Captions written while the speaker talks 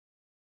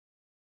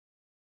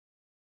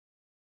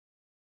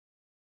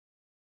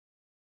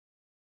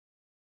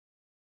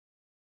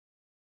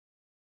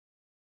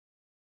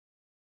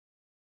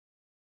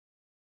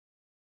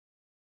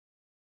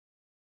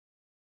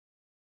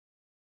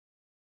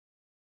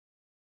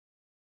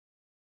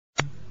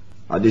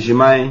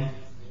Adishimai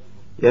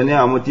yani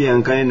amuti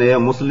yankan na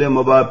Muslim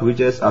Mobile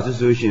Preachers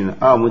Association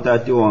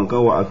amutati wanka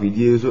wa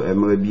afidi so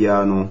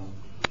emrebiano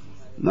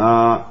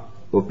na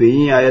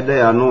opinion ayeda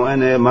ya no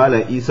ene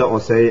Mallam Issah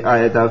Osei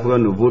ayeta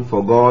friend vote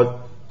for God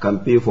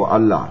campaign for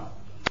Allah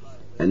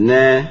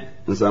ene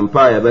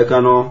nsampa ya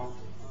beka no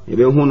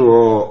ebe hunu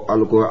wo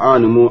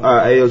alquran mu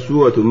aya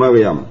suratu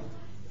Mariam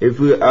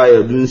efi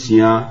aya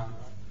dunsia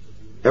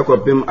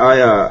ekopem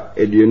aya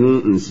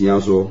eduenu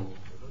nsia so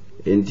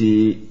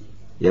enti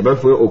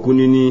yabafwe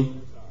okunini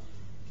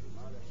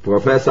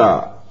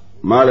Professor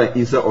Mallam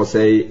Issah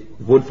Osei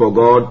vote for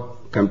God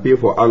campaign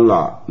for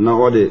Allah na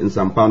ode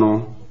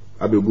nsampano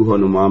abegu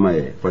hono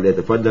mamaye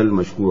falyatafaddal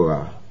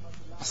mashkura.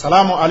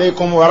 Assalamu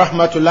alaikum wa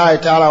rahmatullahi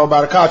ta'ala wa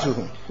barakatuh.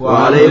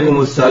 Wa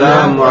alaikum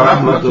assalam wa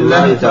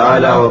rahmatullahi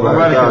ta'ala wa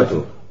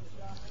barakatuh.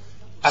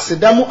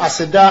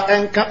 Asida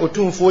enka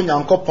otumfo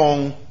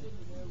nyankopon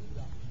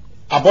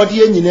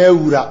abodie nyina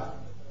ewura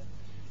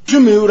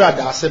tumi ewura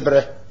da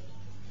asebre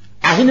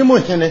ahene mo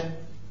hene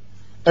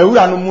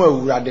ewura no mo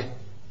ewurade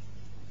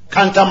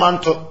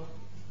kantamanto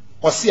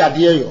osi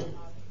ade yo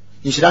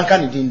nyiranka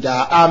ne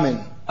dinda amen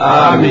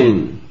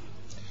amen.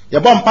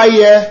 Yabon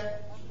paye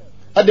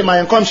ade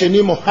mayen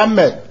komsheni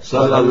Muhammad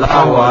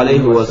sallallahu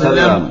alaihi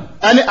wasallam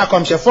ani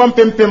akomshe fon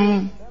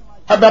pimpim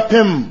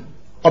abapim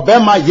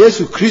obema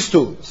Yesu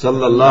Kristo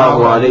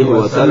sallallahu alaihi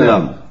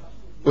wasallam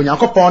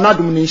onyankopon na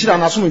dum ni nhira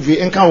na somdwe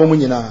enka wo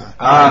munyina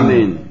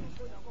amen.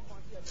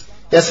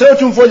 Yesere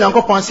tumfo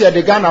onyankopon se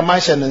de Ghana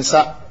manhye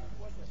nensa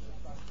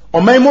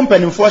oman mu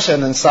mpanimfo hye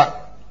nensa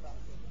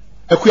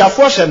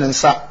akuafo hye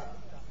nensa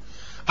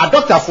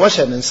adoctorfo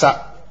hye nensa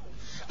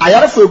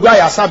ayarefo egu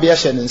ayasabe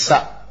hye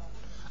nensa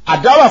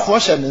adawafo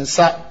hye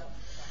nensa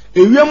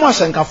ewiemu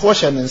asenkafo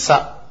hye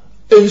nensa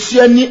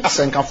ensuani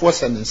asenkafo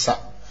hye nensa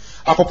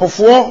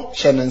akopofo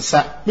hye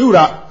nensa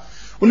miwura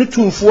oni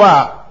tumfo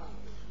a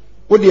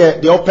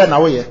wode de open na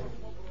woye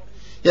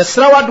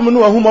yesra wadum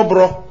no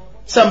ahumobro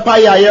sempa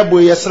ya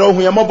yebo yesra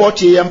ohu ye mobo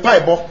tie ye mpa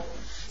ebo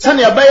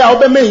sane yabaya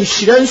obema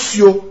nhira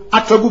nsuo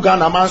atagu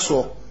Ghana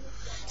manso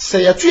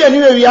se yetu ye ni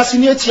wiase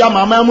ni etia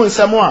mama mu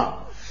nsemo a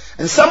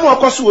nsemo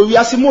akoso wo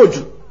wiase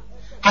modu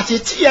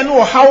ateti ye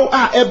no haw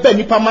a eba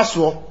nipa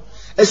maso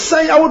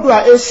esan yawodo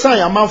a esan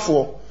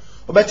amanfo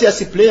obeti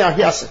esi play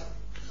ahwiase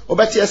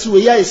obeti esi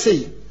we ya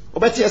esei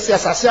obeti esi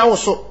asase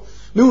awoso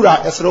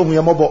miwura esra ohu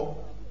ye mobo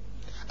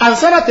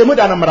ansara temu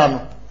da namra no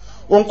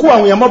wonko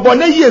ahu ye mobo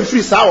na yie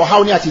mfiri saa wo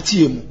haw ni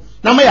ateti mu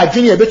na ma ya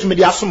dwene ye betumi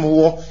de asom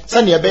wo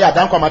sane ebe ya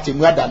danko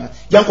matemu ada no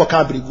yanko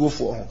ka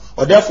briguofo ho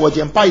odefo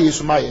je mpa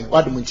Yesu maye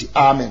wadum nti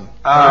amen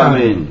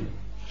amen.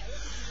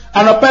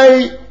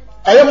 Anopai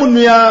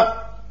ayamunua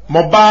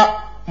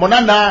moba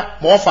monana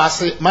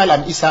mofase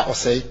Mallam Issah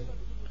Osei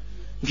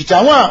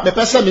nkitawo a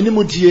mepesa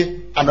menimu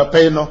die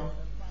anopai no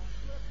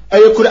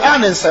aye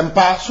Qur'an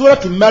nsempa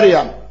suratu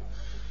Mariam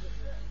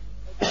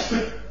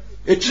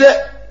etre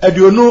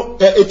aduonu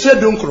etre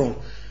dunkro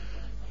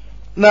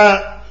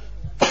na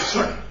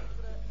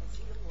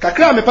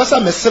kakra mepasa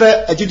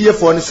mesre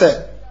agidiefo ne se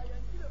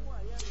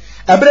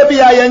abre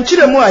bia ye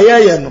nkiremu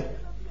ayeye no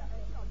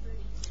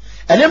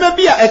enema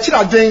bia ekira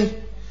adwen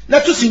na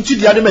to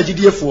sintidia de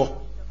magidiefo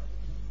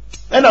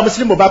ena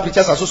Muslim Mobile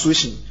Preachers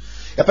Association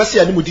yapese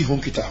ya ni mudi ho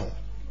nkita ho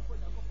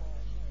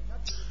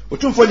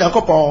otumfo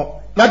nyankopon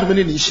na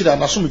domene ni nhira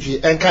na somdwe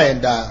enka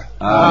yenda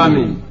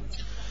amen.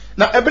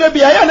 na abre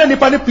bia ya na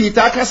nipa ne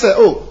Peter aka se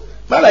o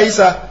Mallam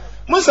Issah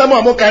munsamo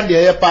amoka de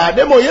ye pa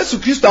demo Yesu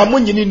Kristo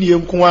amonyini ni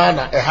enku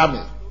ana ehame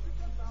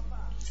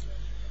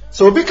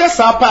so obi ka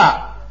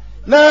sapa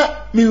na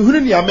mihuru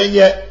ni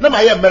amenye na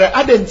maye mere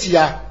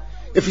adentia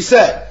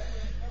efise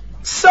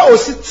se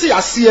ositi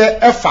ase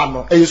efa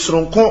no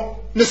eyisoronko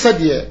ne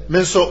sede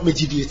menso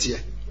megidie tie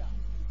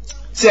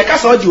se e ka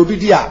so je obi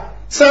di a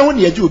se ho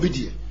ne aje obi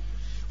die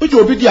oje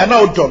obi di a na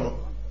odo no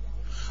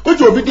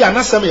oje obi di a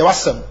na sem ye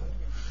wasem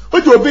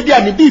oje obi di a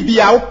ne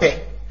bibia wo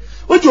pe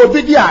oje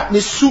obi di a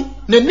ne su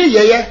ne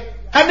yeye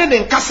ane ne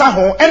nkasa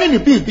ho ane ne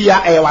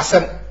bibia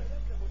wasem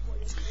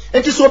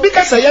enti so obi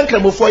kasa ye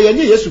nkramofo ye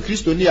ne Yesu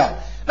Kristo ni a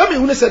na me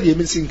hunu se de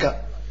emi sinka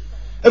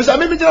ebisa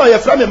me gina ye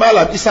fra me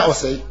Mallam Issah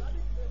Osei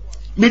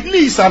midni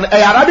Issah na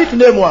Arabic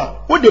name a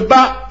wo de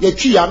ba ye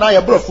twi ya na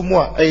ye brofo mu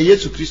a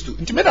Yesu Kristo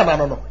enti me na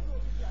no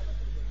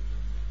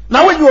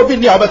na wenyi obi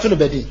ni a obeto no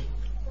bedi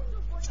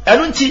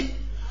enu nti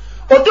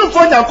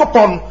odumfo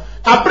nyankopon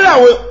abra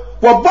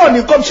wo born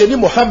in komsheni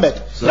Muhammad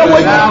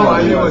sallallahu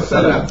alaihi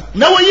wasallam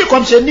na woyi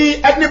komsheni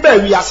adne ba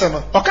wi ase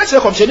no o ka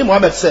kire komsheni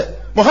Muhammad se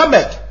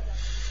Muhammad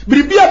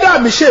biribia da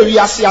me hye wi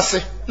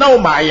ase na wo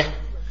maaye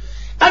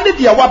ane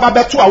de wa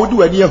babeto a wodi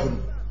wani ahunu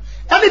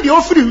ane de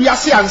ofiri wi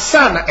ase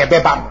ansa na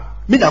ebeba no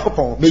me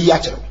nyakopon me yi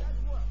akere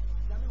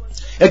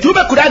etu be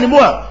Qur'an mu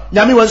a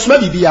nyame wansuma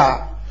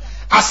bibia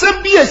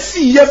asem bi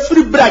esi ye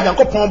firi bra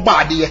nyakopon ba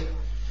ade ye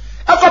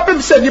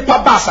akopem se nipa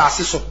ba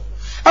asase so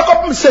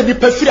akopem se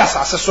nipa firi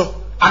asase so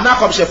ana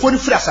komhye fo ni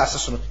firi asase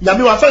so no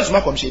nyame wan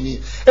fansuma komhye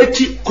ni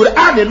eti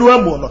Qur'an no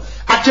amu no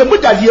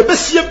atemuda de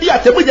ebesie bi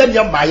atemuda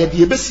nyam maaye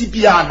de ebesi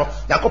bia no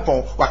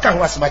nyakopon waka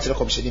ho asema kire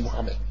komhye ni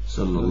Muhammad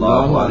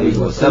sallallahu alayhi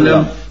wa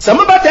sallam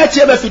samaba ta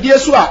tie ba fidie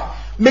so a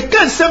me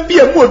kan nsem bi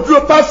emu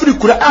oduro pa firi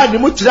Qur'an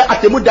mu tire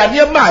atemu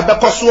dane ma be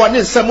koso ne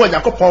nsem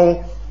Onyankopɔn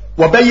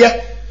wo beye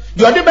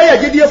de ode beye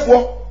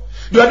agediefo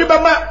de ode ba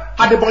ma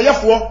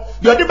adeboyefo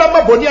de ode ba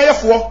ma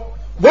boniayefo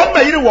won ma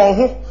yiri won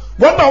ho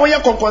won ma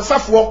woyɛ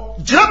konkonsafo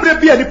gyirabre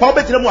bi ani pa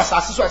obetire mu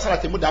asase so asara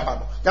atemu daba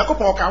no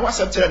Yakopɔn ka ho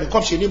asɛm tire ne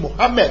komhye ni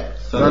Muhammad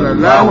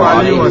sallallahu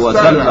alayhi wa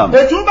sallam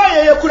etu ba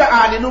ye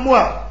Qur'an no mu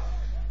a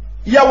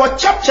ya wo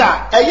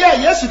chapter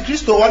eye Yesu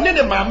Kristo woni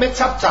ne maame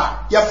chapter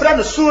ya fra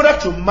no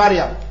Suratul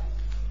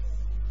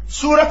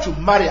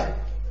Mariam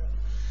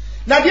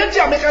na die nti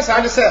ameka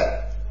sa ne se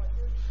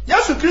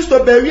Yesu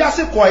Kristo be wi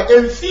ase koi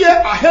emfie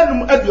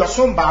ahenum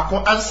aduosom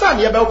baako ansa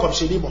ne ye be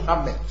komhye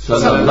Muhammad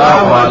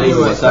sallallahu alayhi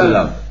wa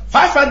sallam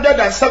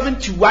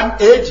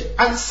 571 age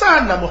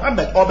ansa na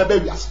Muhammad obebe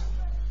wi ase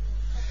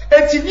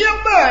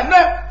etiniema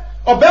na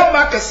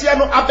obema kese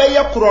no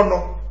abeye kro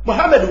no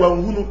Muhammad wa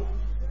nhunu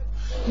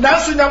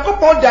nanso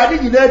Yakopɔn da ne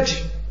nyina adi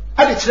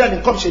ade kyerɛ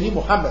ne komhye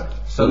Muhammad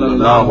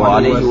sallallahu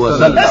alayhi wa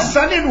sallam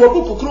esane no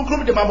obuku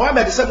kronkron de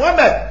Muhammad sɛ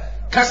Muhammad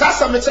kasa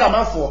asɛm kyerɛ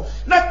amanfo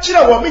na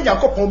kyerɛ wɔ me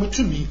Yakopɔn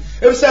mitumi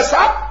ebisɛ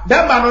saa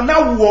bɛma no na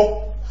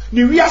wo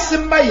ni wiase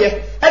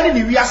maye ɛne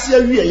ni wiase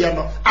awieye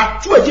no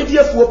ato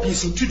agediefuo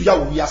pisi tudua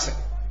wo wiase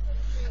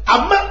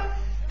ama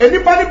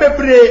enipa ne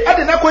bebre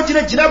ade na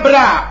kɔgyina gyina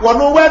bra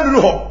wɔno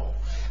wanuru hɔ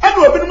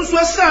ɛne obinom so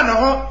asira na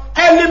ho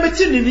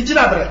ɛlimiti ni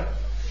gyina bra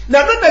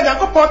na no na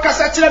Yakopɔn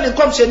kasa kyerɛ ne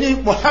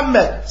komhye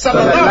Muhammad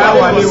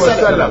sallallahu alaihi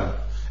wasallam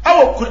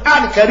awo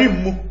Qur'an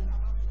Karim mu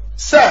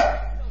sɛ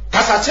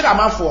kasa kyerɛ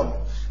amanfo no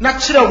na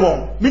kyerɛ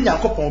wɔn me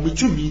Yakopɔn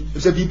mitumi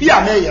sɛ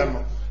bibia na ɛyɛ no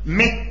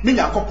me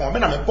Yakopɔn me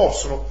na me bɔ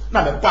soro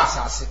na me bɔ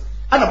asase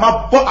ana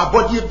ma bɔ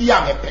abɔdeɛ bi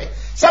a mepɛ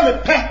sɛ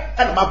mepɛ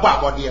ana ma bɔ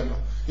abɔdeɛ no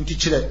nti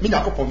kyerɛ me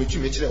Yakopɔn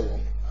mitumi kyerɛ wɔn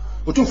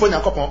otumfo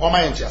Yakopɔn ɔma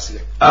yɛ ntiase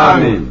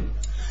amen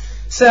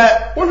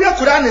sɛ wo hwɛ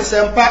Qur'an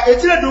nsɛmpa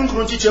etire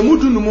dunkron kyikyɛ mu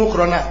dunumu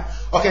kro na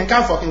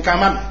okenkanfo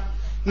okenkama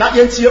na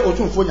yentie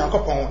otumfo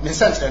Yakopɔn ne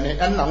nsɛnkyerɛne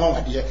ɛnna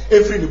nwanwadeɛ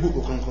efiri ne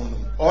buku kronkron no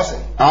ɔsɛ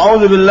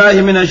a'udhu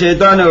billahi minash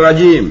shaitanir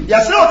rajim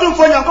yasɛ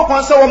otumfo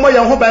Yakopɔn sɛ wɔn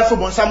yɛn ho ban fo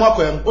bonsam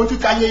akwam ontu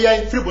kanye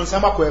yɛn firi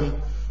bonsam akwam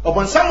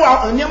obonsam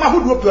a nneɛma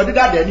hodoɔ pɛ ɔde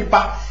da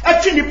nipa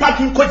ɛtwi nipa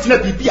din kɔgyina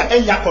bibi a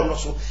ɛnya kɔ no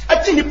so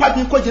ɛtwi nipa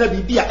din kɔgyina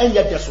bibi a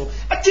ɛnya de so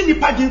ɛtwi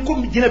nipa din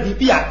kɔgyina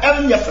bibi a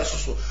ɛnya fɛ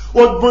so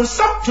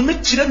obonsam tumi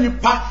kyerɛ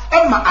nipa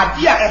ɛma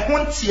ade a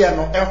ɛho nteɛ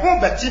no ɛho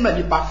bɛtima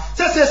nipa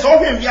sɛ sɛ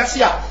ɔhwɛ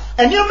wiase a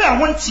ɛnneɛma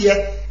ɛho nteɛ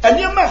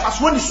ɛnneɛma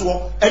afasoɔ ni soɔ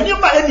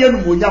ɛnneɛma ɛne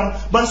anumonyam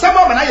bonsam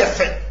ama na yɛ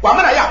fɛ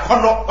wama na yɛ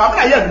akɔnɔ wama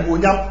na yɛ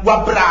anumonyam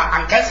wabra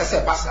anka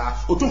sɛ basa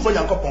otumfo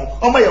Yakopɔn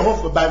ɔma yɛ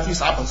ho ban fi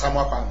sa bonsam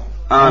akwan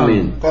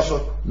amen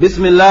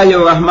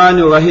bismillahir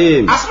rahmanir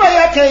rahim asma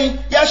ya kai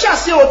ya sha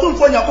se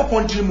otumfo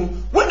Yakopɔn dirimu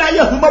wona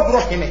yɛ huma bro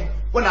hene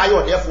wona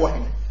yɛ odefo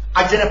hene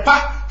agyenepa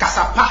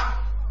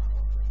kasapa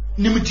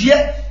nimdie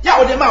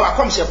ya ode ma wa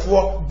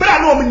komhyefoɔ bra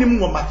na ɔmnim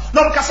nwoma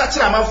na ɔmkasa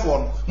kyerɛ amanfoɔ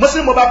no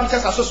muslim mobile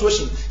pictures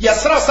association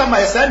yɛsra sama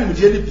yɛsra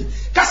nimdie ne bi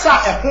kasa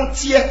ɛho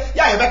tie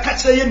ya yɛbɛka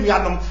kyerɛ yɛ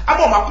nuanom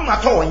ama ɔmakoma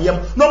tɔ wɔn yam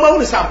na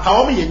ɔmahunu sɛ ampa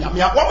wɔn yɛ nyame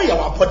wɔn yɛ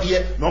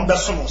wabɔdeɛ na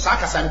ɔmbɛsom saa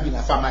kasa no bi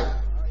na fa mai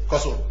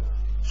kɔso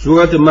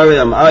سورة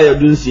مريم آية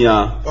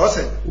دنسيا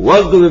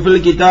واذكر في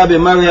الكتاب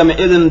مريم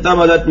إذ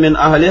انتبذت من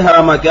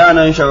أهلها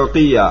مكانا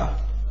شرقيا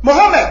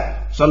محمد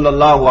صلى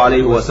الله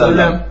عليه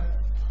وسلم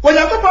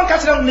Onyankopɔn ka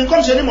kyerɛ ne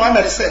nkɔmhyɛni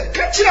Muhammad sɛ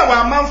ka kyerɛ wɔ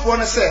amanfoɔ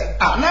no sɛ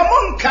na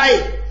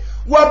monkae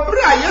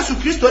wɔbrɛ Yesu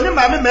Kristo ne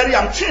maame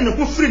Mariam twe ne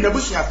ho firi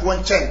n'abusuafoɔ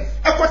nkyɛn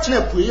ɛkɔtena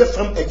apueyɛ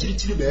fam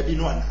akyirikyiri baabi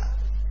no ana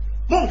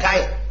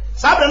monkae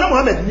saa bere na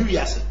Muhammad ne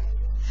wiase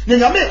ne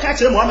nyame ka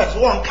kyerɛ Muhammad sɛ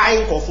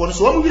wɔnkae nkɔfoɔ no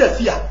so wɔn wira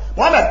fia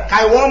Muhammad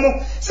kae wɔn mo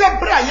sɛ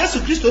brɛ Yesu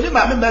Kristo ne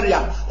maame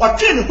Mariam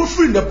ɔtwe ne ho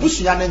firi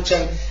n'abusua no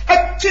nkyɛn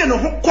ɛtwe ne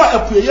ho kɔ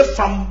apueyɛ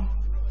fam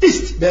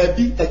east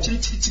baby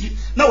akyirikyiri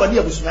na wani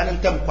abusua ne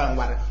ntam kwan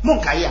ware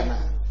monkae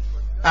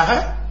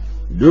ana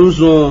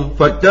جنس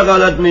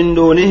فاتخذت من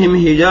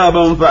دونهم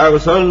حجابا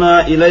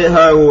فأرسلنا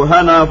إليها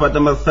روحنا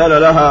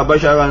فتمثل لها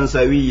بشرا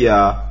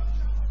سويا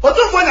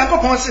otumfo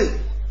Yakopɔn se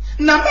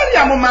na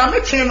Mariam maame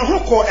twe ne ho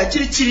kɔ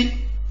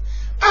akyirikyiri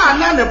a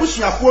na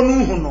n'abusuafoɔ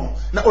no hu no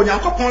na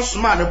Onyankopɔn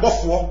soma ne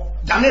bɔfoɔ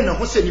dane ne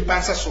ho sɛ nipa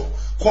nse so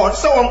kɔ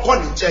sɛ wɔnkɔ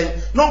ne nkyɛn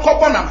na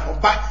ɔnkɔbɔ nam ho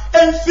ba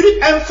ɛmfiri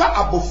ɛmfa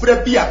abofra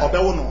bi a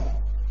ɔbɛwo no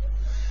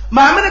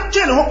maame ne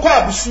twe ne ho kɔ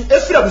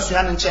efiri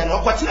abusua ne nkyɛn na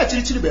ɔkɔtena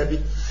akyirikyiri baabi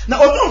na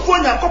otumfo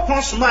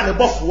Yakopɔn soma ne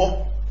bɔfoɔ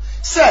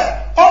sɛ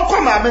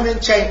ɔnkɔ maame ne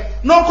nkyɛn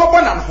na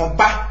ɔnkɔbɔ nam ho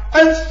ba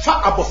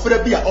ɛmfa abofra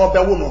bi a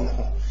ɔbɛwo no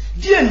ho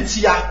die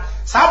ntia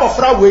saa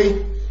abofra wei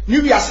ne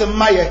wiase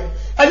mmayɛ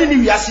ɛne ne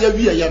wiase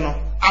awieyɛ no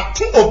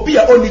ato obi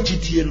a oni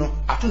gidie no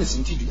ato ne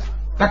sintidua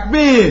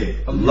takbir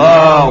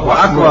Allahu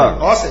akbar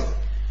ɔsɛ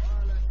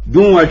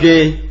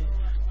dunwaje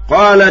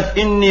qalat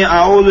inni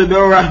a'udhu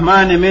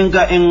birrahmani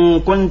minka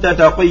in kunta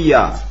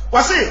taqiya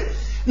wase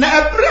na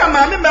abra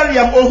maame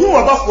Mariam ohu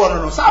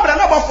obafoɔ no saa abra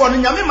na obafoɔ no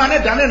nyame ma ne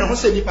dane ne ho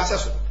sɛ nipa sɛ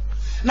so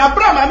na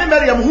abra maame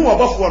Mariam hu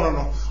obafoɔ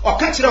no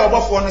ɔka kyerɛ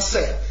obafoɔ no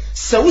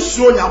sɛ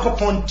wusuo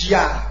Yakopɔn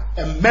dia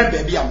emmɛn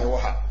baabi a mewɔ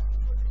ha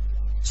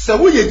se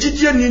wo ye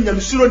gidie ni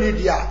nyamsuro ni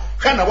dia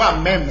hwe na wa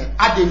meme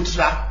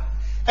adentra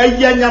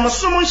eye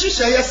nyamsom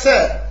nhihye ye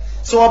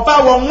se oba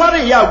won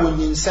ware ya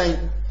wonyinsan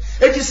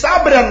eti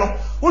sabre no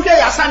wo hwe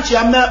ya sanche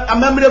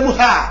amamre mu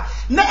ha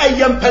na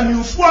eye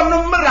mpanyufo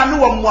no mmra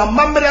no wo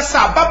amamre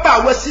sa baba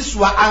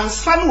wasisua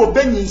ansa no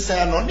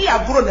obanyinsan no ne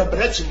agoro na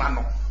brechima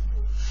no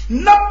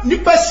na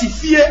nipa si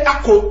fie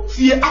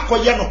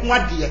akoye no ho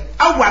ade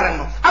aware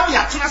no abi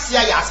atena se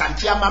ya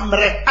asante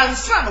amamre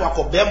ansa no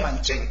akobem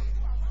nchen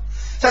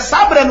se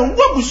sabre no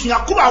wo busua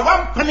kuba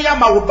wampane ya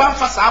ma wo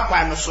banfa sa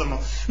akwan no so no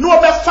na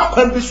wo befa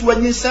kwan bi so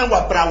anyinsan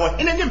wa bra wo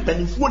ene ne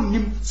mpanifo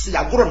nim se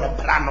agoro na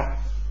bra no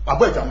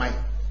wabo adwaman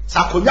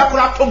sa konya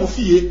kora tomu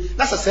fie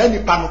na se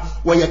nipa no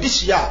wo ye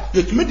dihia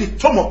yetumi di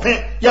tomo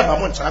pen ya ba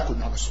mo ntara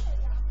konya no so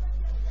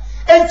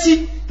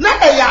enti na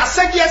eya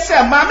asege se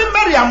maame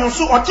Mariam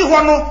nso ote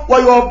ho no wo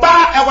yo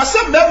ba e wo se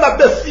mema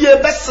ba fie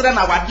besere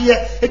na wade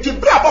eti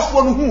bra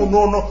abofo no hu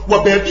no wo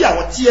baabi a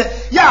wote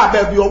ya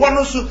baabi wo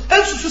no so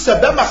ensusu se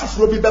bema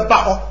foforo bi beba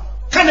ho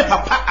kane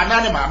papa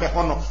anane maame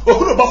ho no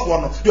ohuru bofo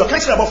no de o ka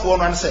kire bofo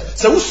no an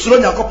se wusuro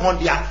Nyankopɔn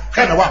dia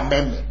hwe na wa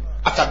mmemme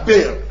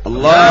atakbir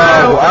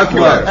Allahu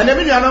akbar ana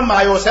mi nuano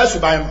maayo sa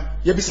suban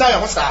ye bisa ya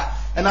ho sa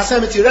na se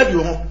meti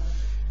radio ho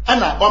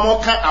ana omo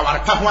ka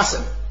awarka ho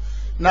asem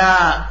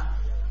na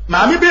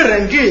maami bi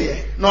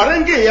renge no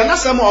renge na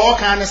sem o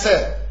kan ne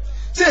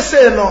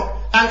se no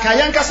anka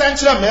yanka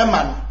sankyira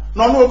mema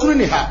no no okunu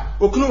ni ha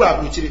okunu wa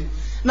abruchiri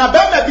na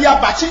bema bi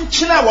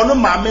abachinchina wono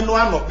maami no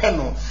anope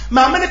no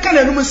maami ne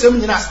kana enum nsem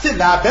nyina still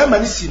la bema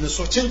ne si no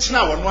so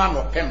chinchina wono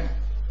anope no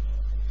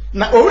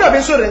na owura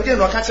bi so renge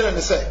no ka kire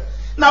ne se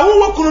na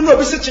wo okunu no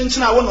obi se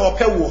chinchina wo no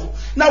ope wo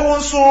na wo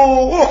nso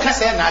wo ka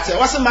se na ate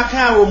wase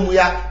maka wo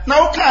muya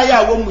na wo ka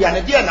ya wo muya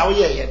ne de na wo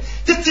ye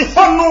titi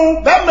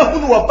hono bema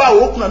hunu wo ba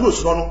wo okunu na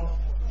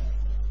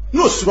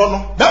osuro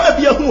no bema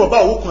bi ehunu wo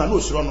ba wo okunu na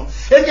osuro no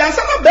endi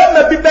ansa na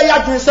bema bi be ya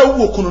dwen se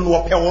wo okunu no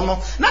ope wo no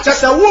na cha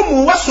se wo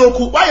mu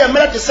wasoku wa ye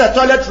mere de se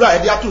toilet roll e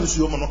de ato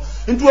nsuo mu no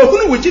nti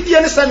ohunu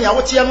wogidie ne se ne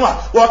awote no a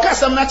wo ka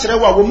asem na kire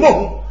wo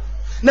mohu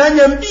na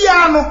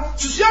nyambia no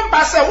susuam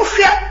ba se wo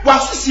hwe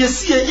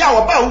wasosiesie ya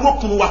wo ba wo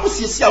kunu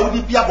wasosiesie a wo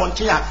di bia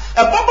bonten a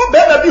ebobo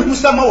bema bi hu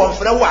se ma wo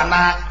mfre wo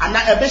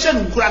ana ebehye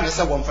nkura ne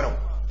se wo mfre wo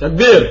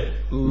takbir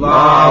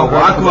Allahu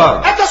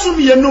akbar akaso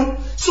mienu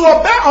so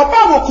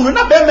oba wo kunu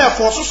na bema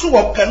efo so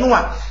wo penu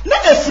a na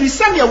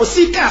efirisa ne wo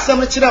sika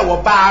asem kire wo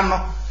ba no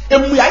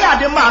emuya ya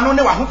de ma no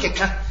ne wa ho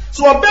keka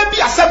so oba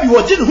bi asabi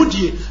wo gine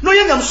hudie no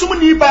ye nyamsum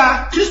ni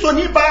ba Kristo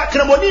ni ba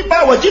kremoni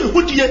ba wo gine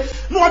hudie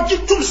no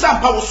ogitum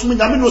sampa wo sum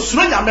nyame no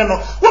suro nyame no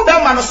wo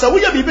ba ma no se wo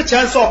ye bi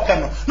chance ope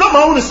no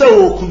ma wo se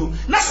wo kunu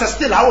na se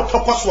still a wo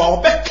tokoso a wo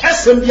be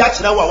kasem bi a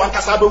kire wo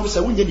wankasa ba wo se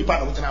wo nye nipa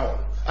na wo tena wo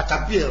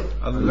atabir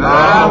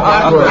Allahu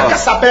akbar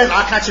akasa ben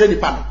aka kire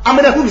nipa no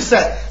amene hu ni se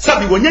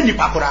sabi wo nye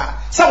nipa kora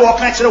se wo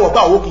ka kire wo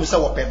ba wo kunu se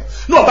wo pe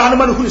no ba no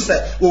ma no hu ni se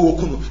wo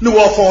kunu ni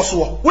wo fo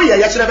so wo ye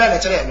ya kire be na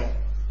kire no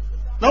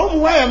na wo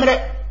mu wa ya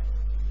mere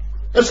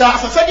esa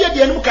afafade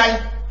de anim kan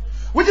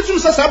wuti tun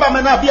sasa ba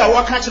me na bia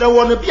wo ka kire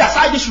wo no bia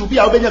side issue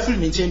bia wo benya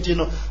film ntintin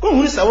no wo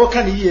hu se wo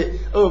ka ne yie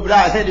o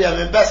bra he de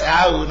me best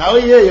a o na wo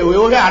ye we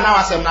wo ga na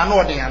wasem na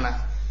no de ana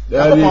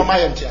ko ma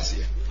ye ntiase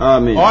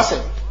amen ose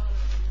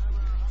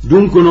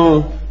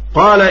dunkuno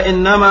qala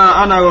innama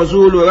ana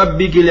rasulu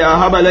rabbiki li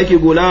ahaba laki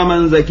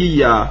gulaman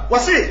zakiyya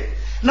wasi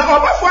na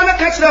obafo na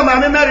ka kire ma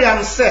me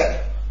Mariam se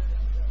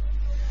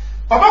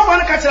obafo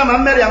na ka kire ma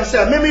Mariam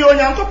se me yo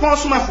Nyankopɔn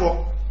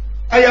somafo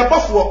aye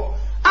bofo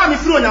a me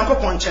firi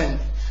Onyankopɔn nkyɛn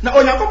na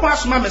Onyankopɔn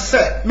asoma me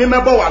sɛ me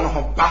mɛbɔ wa no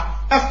ho ba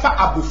ɛfa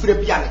abofre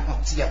bia ne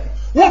hoteɛ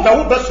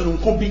wo ba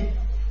surunko bi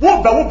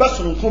wo ba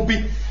surunko bi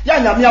ya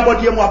nyame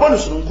abɔdeɛ mu abɔ no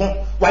surunko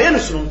waye no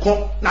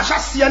surunko na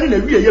hyaseɛ ne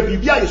na wie ye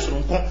bibia ye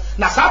surunko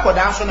na saa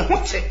akɔda nso ne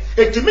hote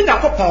etimi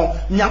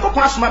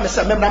Nyankopɔn asoma me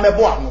sɛ memra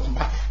mɛbɔ wa no ho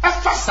ba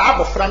ɛfa saa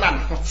abofra na ne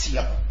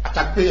hoteɛ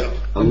atakbir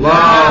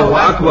Allahu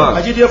akbar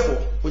agidefo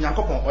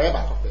Onyankopɔn ɔyɛ ba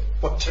kɔpɛ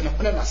ɔtene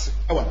hone na se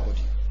ɛwɔ na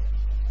bɔdeɛ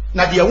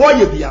na de wo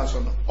ye bia nso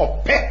no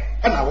ope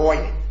na wo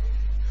ye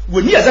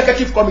woni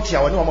executive committee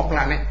a woni o mo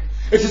plane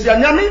etisi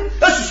anyame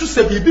asusu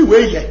se bibi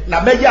we ye na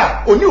meya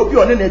a oni obi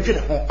one na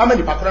adwene ho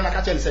amani pakora na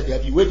ka che ne se bia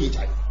bi we di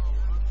tai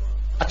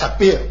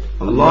atakbir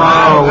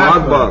Allahu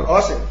akbar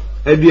ose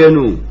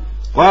abienu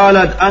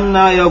qalat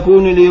anna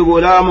yakunu li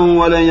gulamun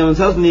wa lan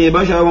yamsasni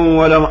basharun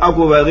wa lam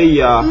aku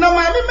baghiya na ma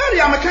mi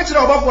Mariam ka kire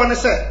obafo ne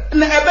se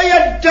na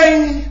ebeya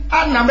dan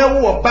ana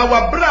mewo ba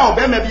wa bra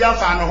obe ma bia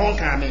fa no ho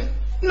kan me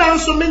na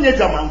nso menye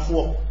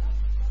dwamanfo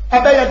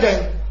abaya den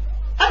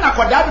ana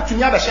koda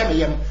bitumi abehye me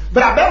yem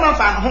bra be man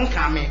fa no ho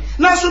kan me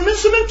na nso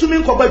mentumi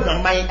nkoba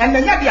dwanman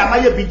enanya de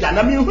amaye bi da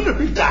na me hu no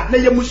bi da na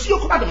ye musuo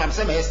ko ba de mam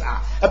se me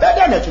yesa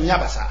abaya na tumi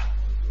abasa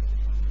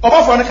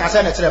obafo ne ka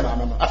se na kire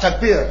mama no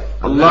atakbir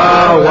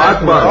Allahu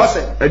akbar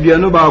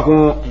abienu ba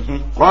ko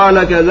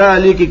qala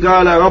kadhalika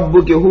qala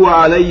rabbuki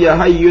huwa alayya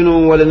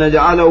hayyun wa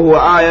lanaj'alahu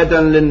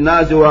ayatan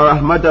lin-nas wa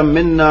rahmatan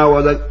minna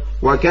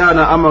wa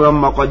kana amran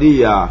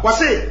maqdiya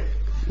wasi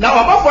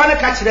na obafo ne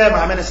ka kire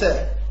maame ne se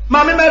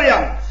maame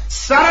Mariam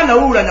sara na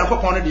wura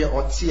Nyankopɔn ne de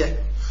otie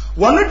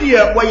One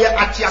dear, where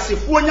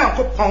Atiasifonia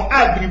copon,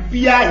 I be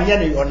beer and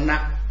yenna.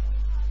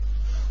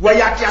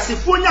 Where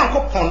Atiasifonia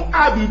copon,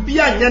 I be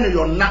beer and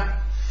yenna.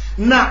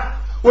 Na,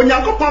 when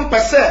Yankopon per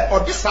se, or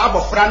this arbor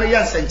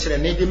Franayan century,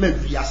 and they may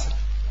be as.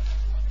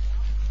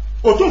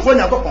 Or two for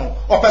Yankopon,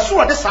 or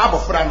pursue this arbor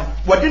Frano,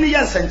 what in the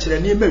yan century,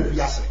 and they may be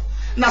as.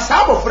 Na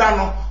sabo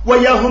Frano, where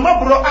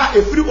Yahumabro are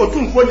a free or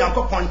two for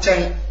Yankopon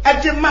chain,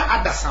 at Jemma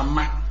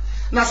Adasama.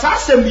 Na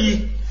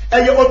Sasami, a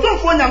Otun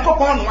for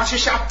Yankopon,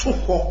 Washisha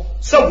Tuho,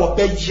 so what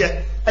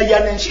beje, a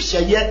yan and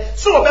shisha ye,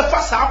 so a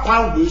fast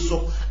pound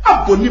whistle.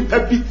 Aboni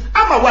pepi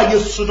ama wa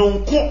yesu no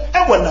nko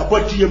e wona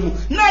bodie mu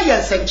na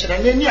ye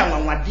senkyere na ni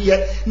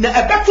anwanwade na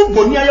ebeto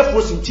boni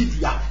ayefo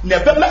sintidua na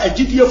ebema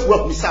agidiefo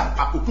abisa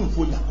pa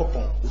otumfo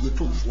yakopon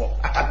oyetumfo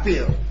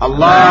akabir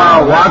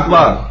Allahu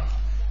akbar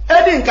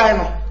edin kan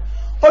no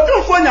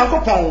otumfo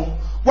yakopon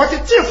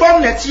watete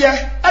fam netie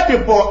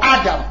adebo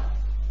Adam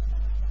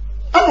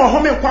ama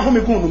home kwa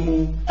home gun no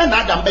mu e na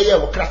Adam be ye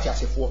wo krati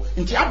asefo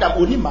nti Adam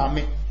oni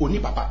maame oni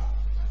papa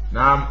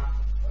naam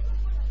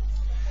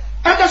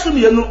aka so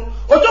mienu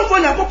otomfo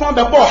Nyankopon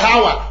be bo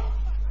Hawa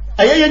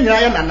ayeye nyina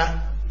ye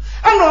nana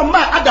ana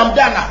ma Adam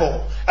da na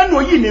ho ana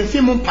oyi ne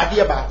mfim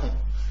mpade baako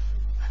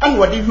ana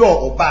wode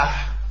yo oba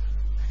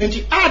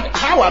enti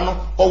Hawa no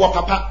owo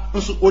papa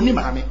nso oni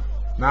maame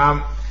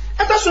naam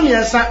aka so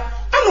miensa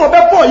ana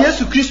obebo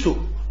Yesu Kristo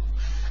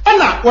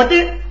ana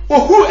wode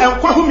ohu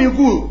enkwa hu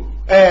migu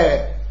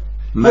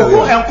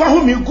ohu enkwa hu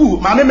migu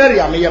maame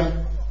Mariam yam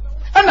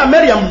ana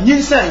Mariam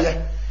nyinsan ye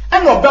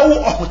ana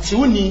obewo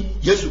ohotewuni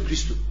Yesu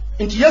Kristo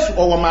nti Yesu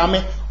owo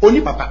maame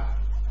oni papa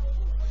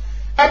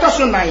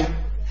ataso nan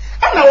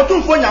ana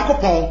otumfo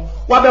Nyankopon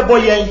wabebo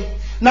yen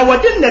na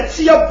wode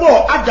natie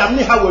bo Adam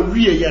ne Hawa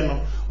wiye ye no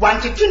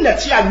wantete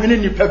natie anwene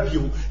nipa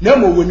bio na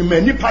mo woni ma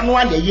nipa no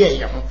ane ye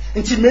ye ho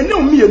nti meni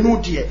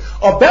omienu de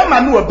obema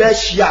ne oba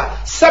hia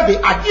sebe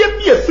ade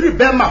bi efiri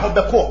bema ho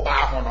beko oba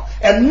ho no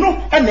eno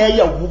na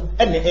eye wu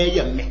na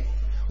eye me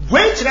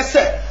gwen kire se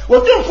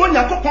otumfo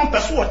Nyankopon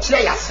pese wo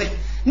kire yase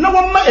na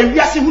wama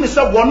ewiase hunu se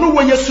wono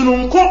wo Yesu no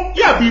nko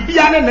ya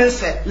bibia ne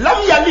nense lam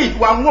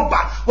yalid wa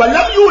ngoba wa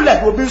lam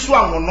yulad wo binso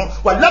anwono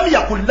wa lam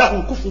yakul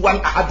lahu kufuwan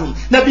ahadun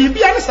na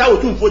bibia ne sa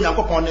otumfo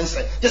Nyankopon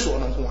nense Yesu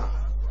wono nko ha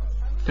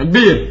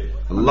takbir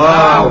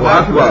Allahu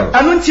akbar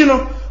anu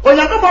ntino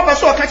Onyankopon ba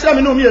so ka kira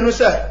me no mienu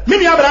se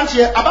mimi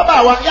abranche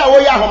ababawa ya wo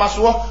ya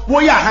ahomaso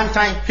wo ya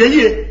hantan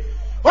hweyie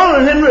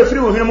wono henu efiri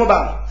wo hwenu mo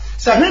ba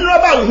sa henu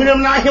ba wo hwenu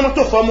na ahim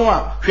to fo mo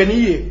a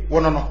hweniye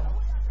wono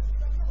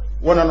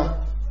no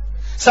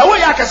sa wo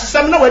ya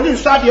kasesam na wani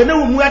nso ade na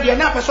wo mu ade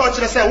na apese o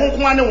kire se wo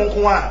nko ane wo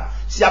nko a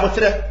si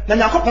abotre na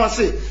Nyankopon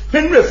se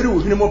henu efiri wo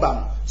hwenu mo ba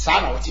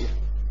sa na wote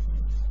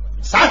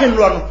sa henu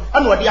no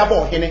ana odi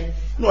abo hene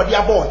na odi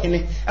abo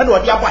hene ana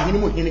odi abo hene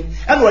mu hene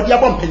ana odi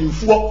abo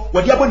mpanimfuo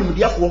odi abo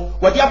nimdiafo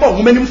odi abo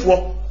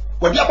homanimfuo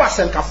odi abo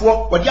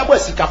asenkafo odi abo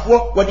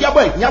asikafo odi abo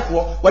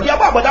ahiafo odi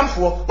abo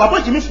abodamfo wabo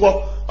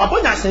jimifo wabo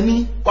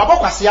nyasani wabo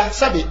kwasea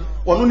sabe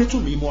wono ni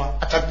tumi mu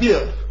atabir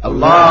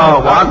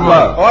Allahu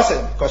akbar ose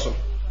koso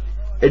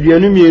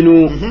eduanu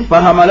mienu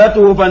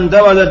fahamalatu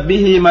fantawalat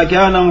bihi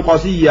makanan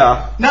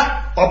qasiya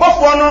na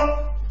obofo no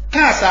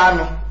ka sa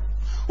no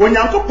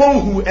Onyankopon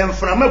hu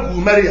emframa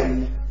gu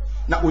Mariam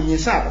na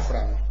onyinsa abofra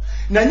no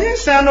na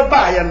nyinsa no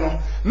baaye no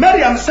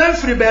Mariam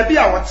sanfiri baabi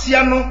a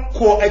wotia no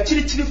ko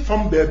akirikyiri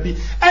fam baabi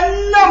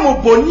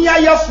enam boni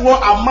ayefo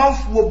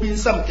amanfo bi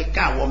nsam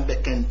keka won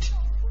bekanti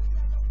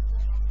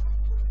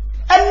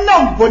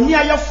enam boni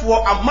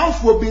ayefo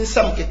amanfo bi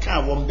nsam keka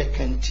won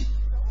bekanti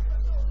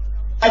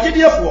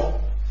agediefo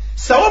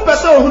sawo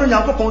pese ohunu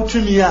Nyankopon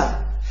tumi a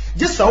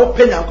je sawo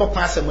pe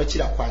Nyankopon asem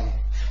akira kwan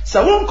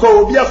sawo nko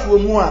obi afo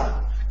mu a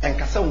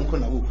enkasa wonko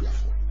na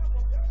wokuafo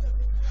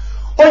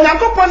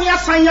Onyankopon ya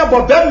sanya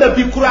bo bemba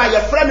bi kura ya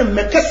frɛ no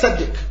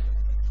Melkisedek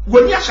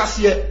woni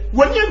ahyase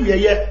woni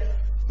awieye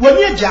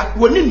woni agya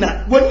woni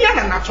na woni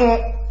ananato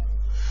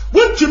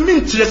wontumi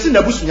ntiresi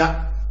na busunya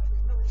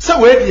sɛ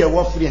wɔadi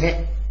ɛwɔ firi he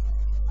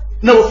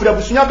na wo firi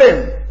abusunya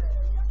bɛm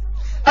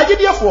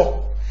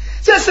agediefo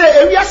sɛ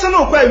ewiase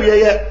no kwa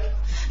awieye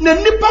na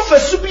nipa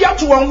fasu bi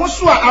ato wɔn ho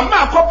so a ama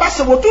akɔba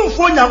sɛ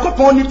wotumfo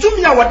Onyankopon ni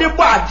tumi a wɔde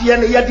bɔ adeɛ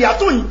no yɛde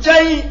ato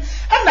nkyɛn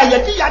ana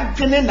yɛde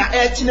yadwene na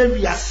ɛkyena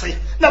wiase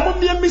na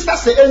momie misa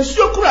se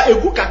ensuo kura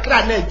egu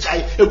kakra na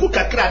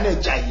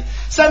agyae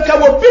sanka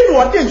wo bi no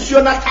ode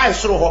ensuo na kai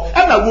soro ho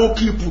ana wo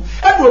kipu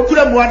ana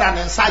okura mu ana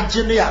ne nsa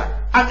gyene a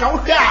aka wo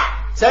hwɛ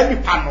a saa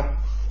nipa no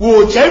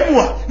wo gyai mu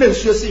a na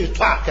ensuo se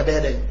to a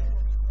kebeden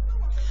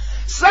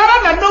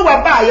sara na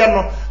Noah ba ye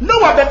no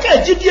Noah beka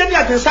agidie ni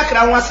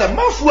adensakra ho asem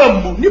manfo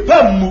ammu nipa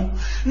ammu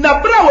na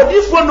bra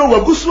wodifo no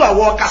wagusu a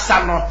wo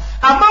kasa no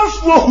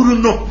amanfo huru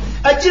no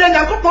akire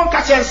Nyankopon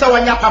ka kyensa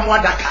wanya pamo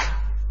adaka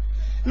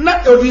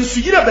na odi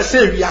nsuyire bese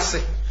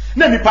wiase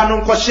na nipa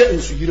no nkɔhye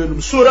nsuyire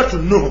no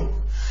Suratul no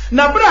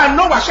na bra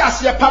Noah hye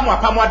ase pamo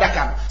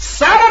adaka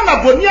sara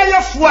na boni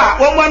ayefo a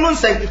wɔn anu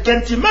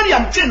nsankanti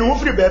Mariam-Twi no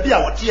firi baabi a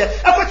wɔte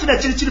akɔkye na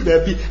kyirikyiri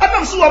baabi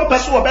anam so wɔn pɛ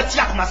so wɔbɛte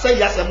akoma sɛ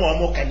yasɛm wɔn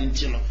mo ka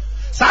ninti no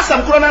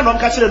Sasam Corona non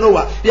catch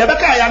Noah.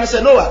 Yabaka and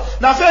say Noah.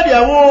 Now fair dear,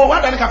 oh,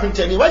 what an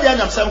carpenter, why you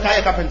have some kind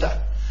of carpenter?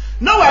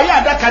 No, I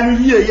had that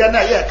can you hear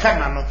Yana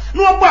Canano.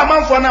 No,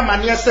 man for a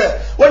man, yes,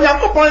 sir. When you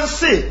upon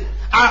say,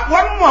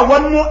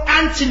 one more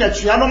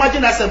anti-nature, I no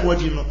imagine as a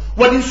bodino.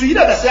 What in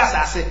Sweden, the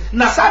Sassy,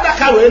 Nasada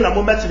Kawe in a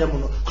moment in the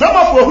moon. Come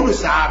off for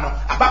Hulusano,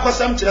 a back of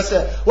some chest,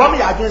 one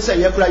may again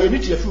say, you cry, you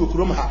need to few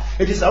Krumha.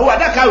 It is a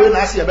Wada Kawe and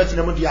I see a better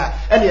in the Mudia,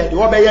 and yet the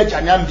Wabaya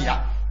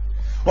Janambia.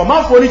 Or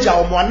man for Nija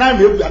or Mwana,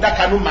 maybe that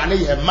can no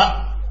money,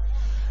 ma.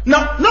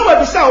 Now,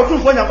 nobody saw two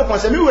for your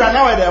coupons, and you were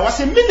now there was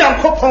a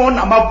million coupon,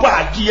 a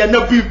mabadi, and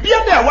a baby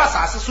there was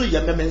a sweet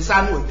and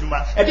son with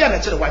Juma, a dear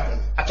natural weapon.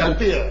 I can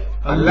appear.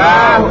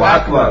 Allahu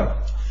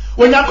Akbar.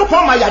 When you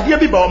coupon my idea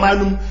be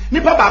Baumanum,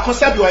 Nipa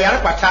concept your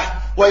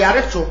Yarapata, or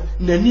Yareto,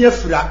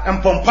 Neniafra,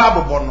 and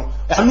Pompabo Bono,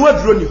 and no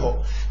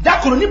Droniho.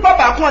 That could Nipa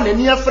Bacon and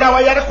near Fra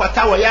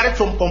Yarapata, or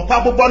Yareto,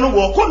 Pompabo Bono,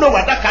 or Kono,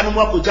 what that can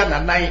work with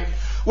Jana 9.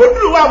 What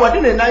do I want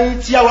in a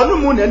 90 hour no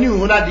moon and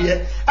new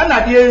idea? And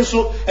idea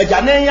so a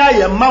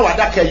Janaya and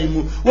Mawadaka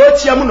you, what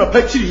Yamuno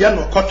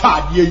Petriano,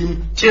 Cotard,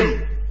 you,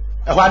 Tim,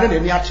 a one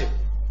in the Yachi,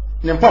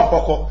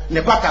 Nempoko,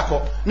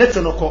 Nepatako,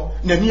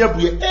 Netonoko,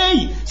 Neniabu,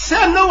 eh,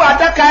 say no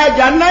Adaka,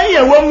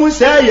 Janaya, one who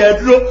say,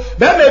 Drew,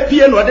 Bebe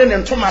Pian, or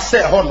then Thomas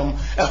say Honum,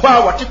 a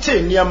while what it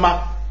is near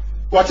Ma,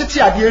 what it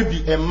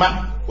is be a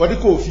ma, what the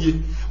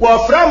coffee.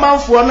 Well, from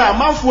month for now,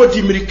 month for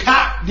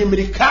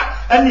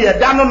Dimirika, and near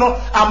Danono,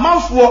 a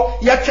month for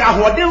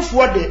Yatra, what then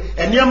for the,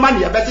 and your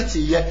money a better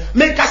tea,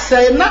 make us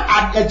say, not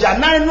at a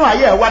Janai no,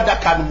 I what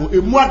that can move,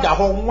 a more da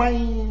home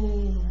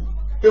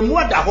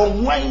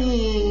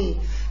wine.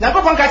 Now,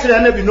 Papa catch it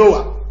and never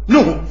know.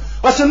 No,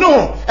 what's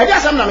no, I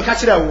guess I'm not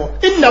catching a war.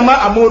 In the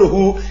ma amor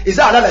who is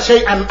out of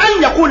shay and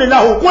Yakuna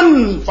now,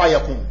 one fire.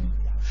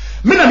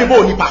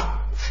 Minamibo nipa,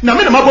 na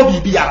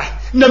minamabo biara.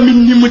 Na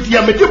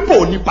minimudia me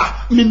depo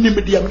nipa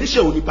minimudia me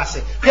show nipa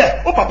se he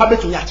o papa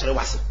betumi akere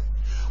wase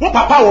wo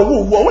papa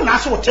wo na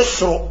so te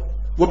soro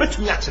wo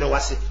betumi akere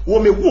wase wo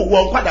me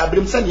wo nkwada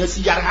abrim se na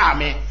asi yare ha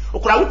me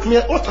okura wotumi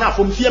o tra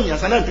fo mfie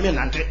miansa na ntumi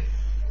nante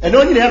ene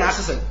onyi na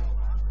asese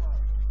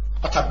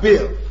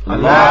atabil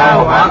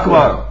Allahu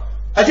Akbar.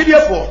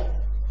 Ajidefo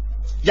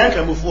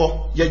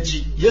yankramufo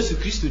yaji Yesu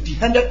Kristo di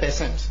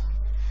 100%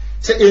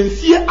 se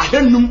enfie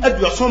ahennum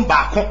aduoson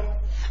baako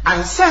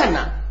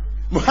ansana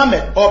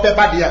Muhammad or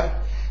Bebadia.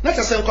 Let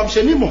us say,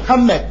 Comsheni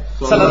Muhammad,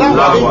 Sallallahu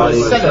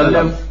Alaihi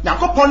Wasallam,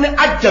 Yakopone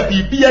Adja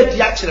Bibia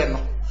Diacheno.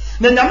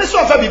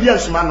 Nanyamiso of Bibia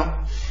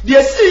Sumano.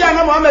 Dear see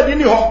Yana Muhammad in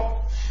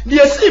your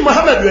dear see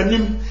Muhammad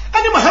Renim,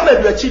 and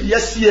Muhammad Rachid,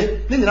 yes, ye,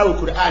 Nina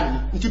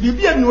Quran, to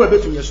Bibia knew a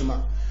bit in Yasuma.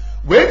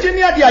 Waiting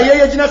near the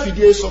Ayajina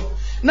Fideso.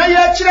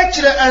 Naya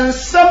Chire and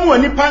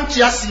someone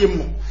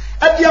Nipanchiasimu.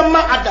 At the Amma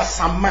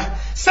Adasama,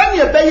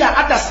 Sanya Beya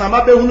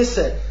Adasama Behuni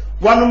said.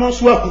 One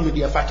month's work with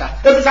the fata.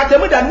 If it's at the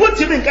middle, what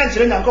even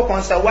country and go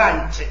on, sir,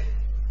 one tea,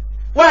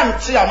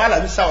 a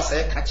Mallam South,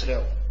 a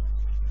catcher.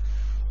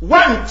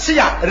 One tea,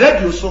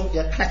 radio so,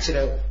 your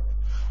catcher.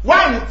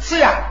 One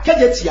tea,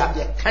 Kagetia,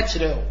 your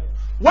catcher.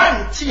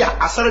 One tea, a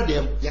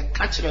sardem, your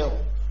catcher.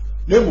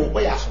 No more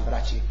way as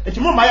Brachi. And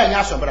more my young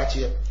as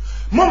Brachi.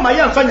 More my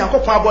young fan,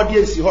 Yanko body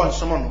and see on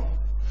someone.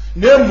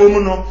 No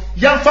mono,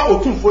 young fa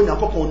or 2 for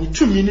Yanko,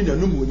 2 minutes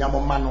and no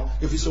Yamano,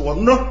 if it's a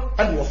one no,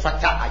 and your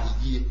fata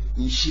a year.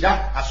 In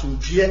Shira,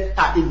 Asumjie,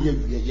 a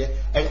Indian,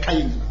 and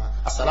Kayin.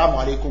 Assalamu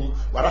alaikum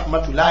wa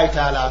rahmatullahi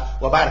ta'ala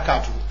wa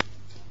barakatuh.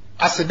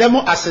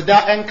 Asedemo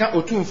aseda enka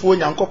otumfo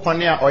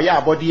nyankopone oya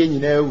abode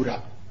nyina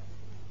ewura.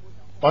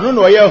 Ono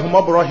no oya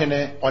humobro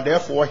hene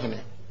odefo hene.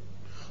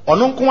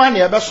 Ono nko an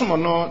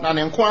ebesom no na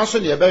ne nko anso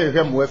ne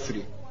ebehwehwe mo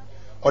afiri.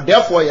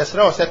 Odefo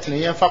yesra o setene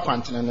yemfa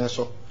kwantene ne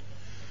so.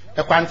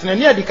 E kwantene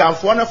ne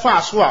adikanfo no fa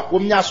aso a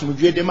womnya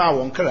asomdwe de ma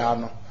won kra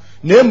no.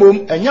 Na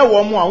emom enya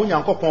wo mo a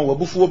wonyankopon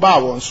wabufuo ba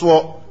won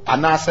so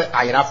anase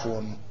ayerafo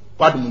no.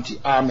 Wadumunti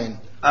amen.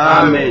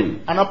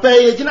 Amen. Anope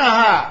ye gina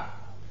ha.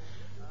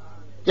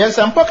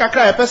 Yensampo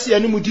kakra epese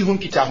ani mudi hu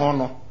nkita ho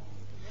no.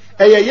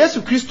 Eye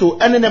Yesu Kristo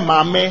ene ne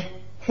maame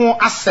ho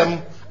asem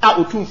a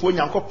otumfo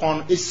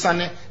nyankopon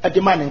esane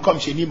edema ne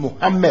nkomhyeni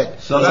Muhammad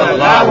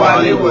sallallahu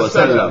alaihi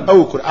wasallam.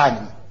 O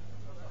Qur'an.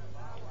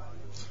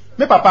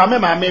 Me papa me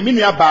maame me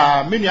nua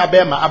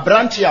ba ma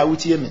abranti a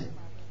wutie me.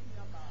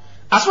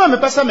 Asoma me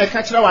pesa me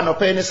ka kire wa no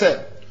pe ne se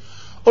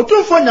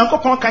otumfo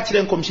nyankopon ka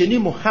kire nkomhyeni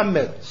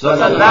Muhammad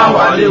sallallahu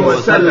alaihi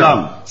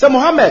wasallam. Se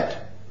Muhammad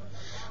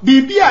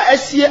bibia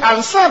asie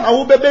ansan a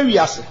wo bebe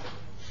wiase.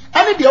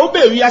 Ane de wo be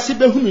wiase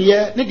behunu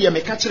ye ne de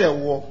me ka kire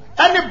wo.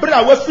 Ane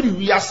bra wa firi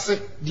wiase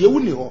de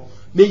wuni ho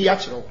me yi a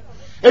kire wo.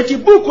 Eti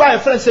book wa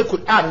reference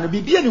Quran no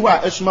bibia ni ho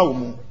a asuma wo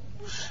mu.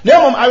 Na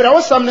mom awira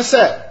wo sam ne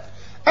se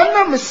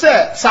enna me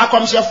se sa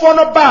komhyefo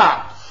no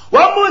ba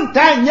wa mu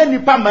ntan nya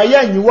nipa ma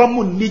ya nyi wa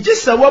mu ni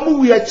gisa wa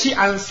mu wi achi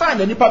ansan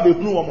na nipa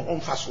behunu wo mo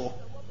mfa so.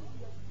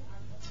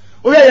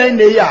 O ya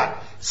ne ya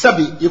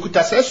sabi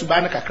yekuta sa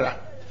suba na kakra.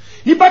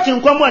 Nipa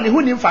tinkwamu ani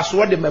hu ni mfa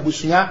so de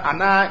mabusua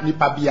ana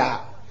nipa bia.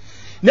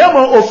 Na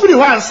mo ofiri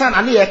ho ansan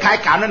na ne ye kai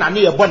ka no na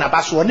ne ye bo na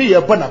ba so ne ye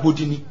bo na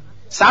bodini.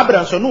 Sa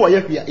abranso no wo ye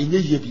hwia enye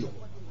yie bio.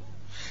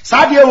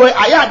 Sadia we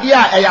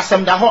ayadia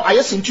ayasam ho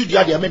ayasintu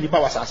dia de amani pa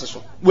wasase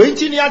so we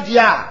nti ni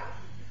adia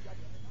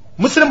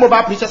Muslim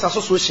Mobile Preachers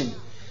Association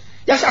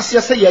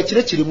yashase se ye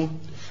kirikiri mu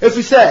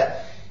efise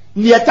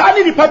ni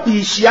etani ni papa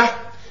ihia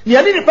ni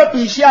ani ni papa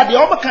ihia de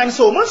o makan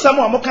se o monsam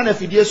o mokan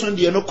afidie so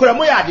de no kura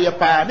mo ya de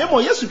pa ne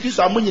mo Yesu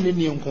Kristo amonyini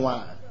ni nko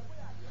a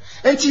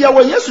enti ya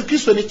wo Yesu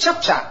Kristo ni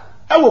chapter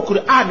ewo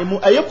Quran mu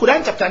aye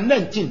Quran chapter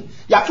 19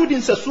 ya to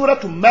din se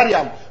Suratul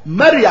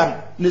Mariam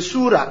ni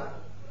sura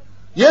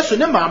Yesu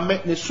ne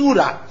mamme ne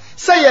sura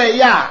say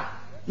ya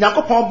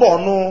Yakopon bo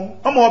no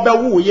omo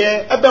obewu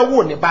ye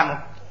ebewu ne ba no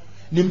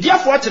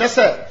nimdiafo kire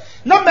se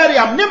na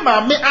Mariam ne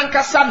mamme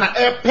ankasa na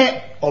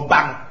epe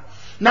oba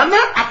no na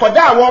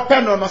akoda a wo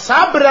pe no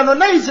saa bre no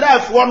na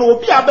Israelfo no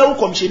obi abewu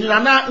komhyeni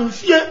na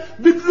mfie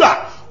bidu a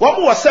wo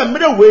mo se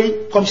mre wei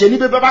komhyeni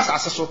beba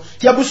sase so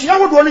ti abusuya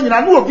wodo no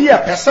nyina na obi e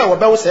pese wo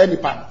bewu saa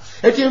nipa no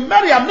eti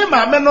Mariam ne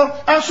maame no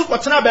anso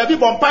kotena ba bi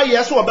bompa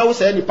ye so obewu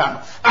saa nipa no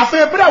afa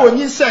ebra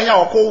wonyi nsan ya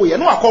okowo ye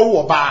no akowo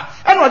oba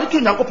e na odi tu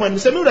Nyankopon ni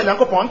se mi wura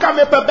Nyankopon ka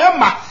me pe be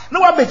ma na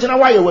wa begina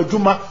wa ye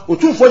wadwuma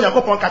otumfo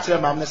Nyankopon ka kire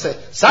maame ne se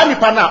saa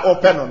nipa na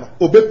ope no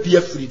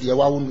obepie firi de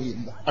wa wonu yi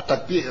mo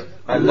atakbir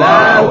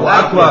Allahu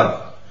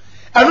akbar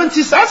anu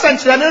nti saa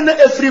sankire no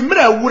efiri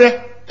mra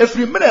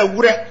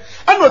awure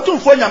ana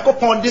otumfo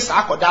Nyankopon di saa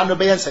akoda no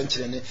be ye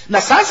sankire ne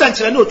na saa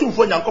sankire no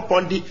otumfo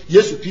Nyankopon di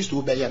Yesu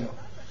Kristo be ye no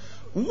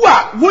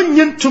wa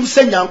wonyin tum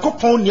se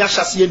Nyankopon ni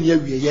ahyase ni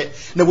awieye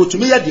na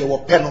wotumi ye de wo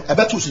pe no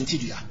ebeto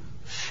sintidua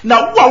na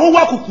wo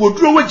akuku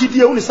oduro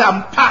wagidie woni sa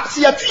mpa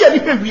se yatuye ni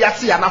pe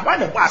wiase ya na hwa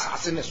ne bo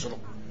asase ne soro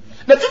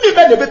na tumi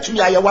be na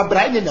betumi aye wa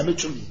bra nya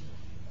metumi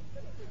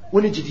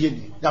woni gidie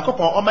ni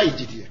Nyankopon o ma ye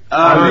gidie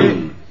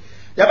amen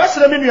ya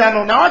basere me nua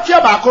no na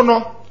watia ba ko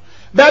no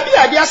ba bi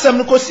ade asem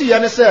no kosi ye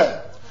ne se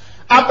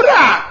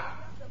abra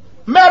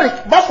Mary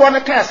bafo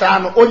ne kan sa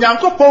no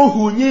Onyankopon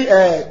hunyi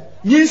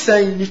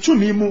nyinsan ni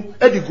tumi mu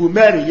edigu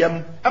Mary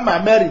yam ama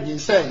Mary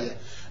nyinsan ye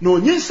no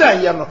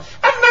nyinsan ye no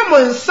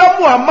anam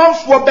nsam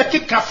amanfo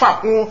bekeka fa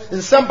ho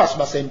nsam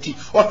basbasanti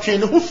otwe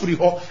ne ho firi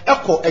ho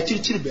ekọ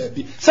akirikiri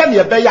baabi sane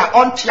ebe ya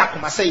onte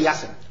akoma se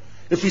yasem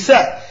efise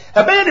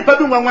ebe ye nipa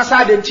bi nwanwa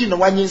sa de nti no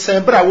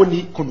wanyinsan bra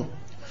woni kunu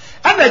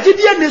ana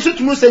gidie ne so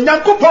tunu se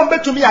Nyankopon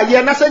betumi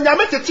aye na se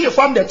nyame tete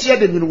fam de tie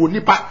de nyinu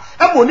woni pa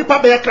ebo nipa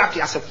be crack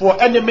yasefo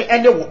eneme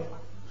enewo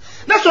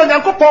na so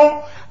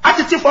Nyankopon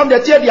atiti from the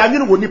tie de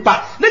anwene wo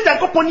nipa ne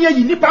Nyankopon ne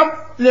yi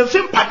nipa le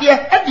fim pade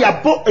e de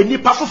abo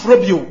nipa foforo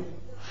bio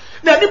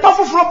na nipa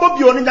foforo bo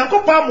bio ne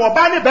Nyankopon am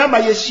oba ne ba ma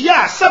ye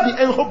hia sabi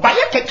enho ba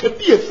ye keke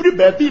bi efiri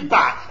ba bi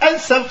ba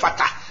ensem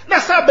fata na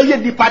sa ba ye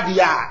nipa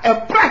de a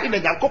empra ne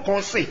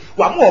Nyankopon se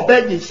wa mo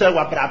oba nyi se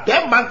wa bra be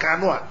man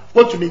kan no a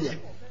wotumi nye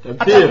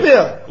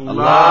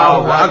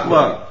Allahu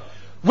akbar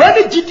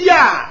wani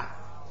gidia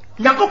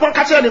Nyankopon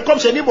ka kire ne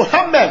komhyeni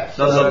Muhammad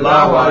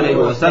sallallahu alaihi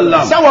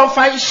wasallam sa won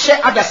fa hye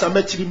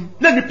adasamatirim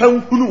na nipa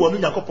nhunu wo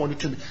Nyankopon ne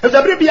tumi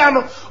efabere bia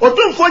no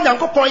otumfo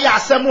Nyankopon ya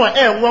asem a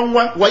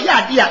enwanwa wo ya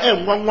ade a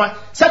enwanwa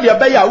sabe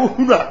ebe ya wo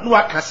hunu a no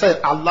aka say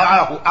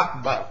Allahu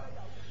akbar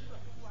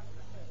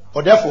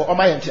therefore o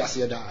ma yenti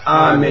ase da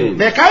amen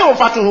me kai wo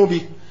fato ho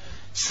bi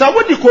sa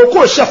wodi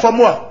koko hye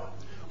fam a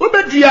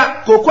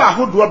obedua koko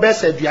ahodo be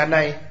sa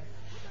aduanan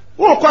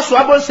wo kwaso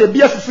abonse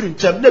bia fifiri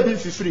ntem na bi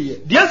fifiri ye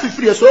dia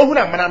fifiri so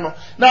ohuna mana no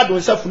na do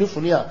nsa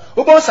funifuni a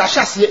obonsa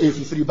hyase e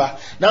fifiri ba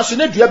na so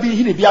na dua bi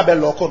hini bia be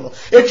loko no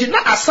eti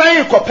na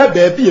asan kopa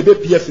baabi e be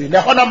pie firi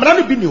na ho na mana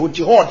no bi ni ho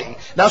ti hoden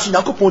na so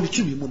Nyankopon ni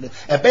tumi mu no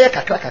e be ye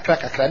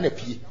kakra na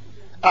pie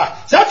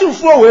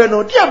satumfuo we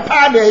no dia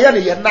mpa na ye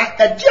ne ye na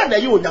e dia na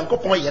ye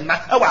Onyankopon ye na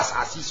e wa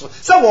asase so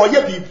se wo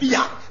ye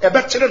bibia e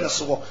be kire ne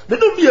so ne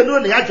do bie no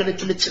na ya dwene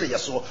tumi kire ye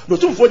so no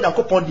tumfuo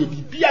Nyankopon de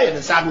bibia ye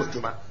ne sa no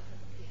adwuma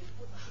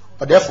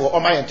therefore o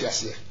ma yenti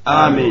ase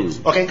amen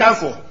okay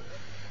kanfo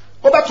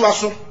obato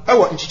aso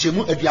ewo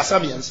nchichemu aduasa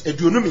miens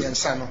aduonu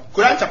miensa no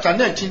Quran chapter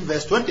 19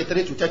 verse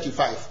 23 to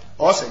 35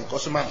 o say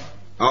kosuma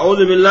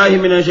a'udhu billahi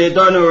minash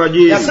shaitanir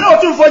rajim yasra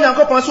otumfo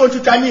Nyankopon so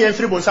otutanye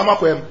yemfiri bonsam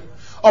akwam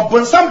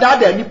obonsam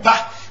da nipa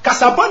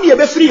kasaboni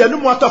ebe firi yenu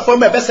mu atofo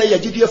ebe se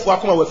yagidiefo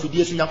akoma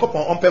wafidie so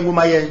Nyankopon ompengu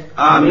mayen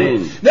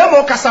amen na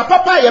mo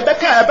kasapapa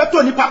yebeka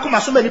ebeto nipa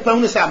akoma so nipa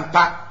hunu se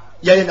ampa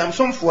ye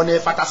namsomfo ne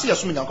fatase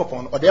yeso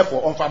Nyankopon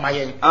therefore onfa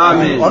mayen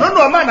amen ono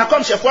no ma na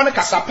komhyefo ne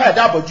kasapa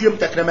da aboduem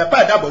tekreme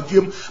pa da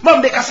aboduem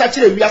mam de kasa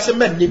kire wiase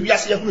man ne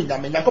wiase ye hunu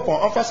nyame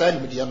Nyankopon onfa sa ne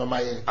medie no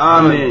mayen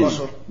amen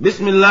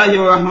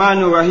bismillahir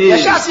rahmanir rahim ye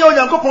hyase ye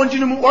Nyankopon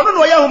dinimu ono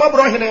no ye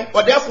homabro hene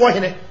therefore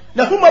hene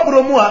na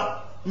homabro mu a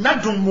na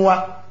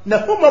dumua na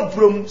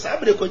homabro mu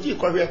sabre koji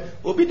kohwe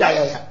obi da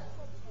ya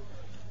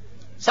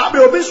sabre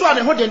obi so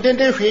ane ho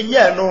dendenden hwe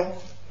nye no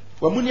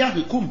wamuni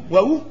ahwekum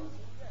wawu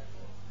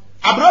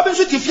abro bi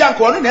so tifia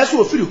nko no na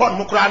so ofiri ho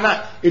no kra na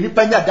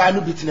enipa nya da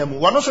no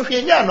bitinemu wono so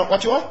hwe nya no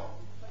wote ho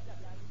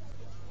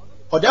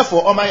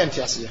therefore o ma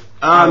yenti ase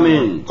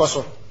amen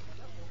koso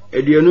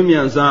eduonu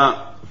miansa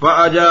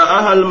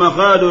فأجاءها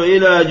المخاض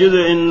إلى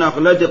جذع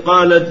النخلة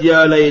قالت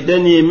يا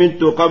ليتني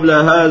مت قبل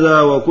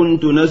هذا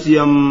وكنت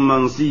نسيا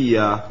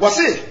منسيا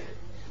وسي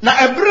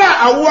na ebra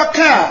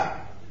awaka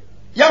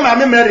ya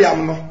maame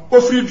Mariam no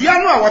ofiri dua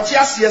no a wote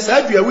ase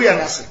sa dua we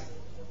na ase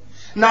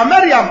na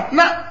Mariam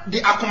na di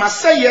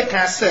akomaseye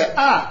kan se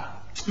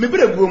me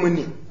breguo mu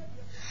ni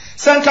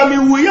sanka me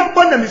wuye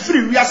mpo na me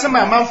firi wi ase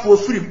ma manfo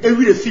ofiri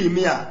ewire fi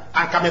mi a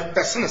anka me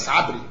pese ne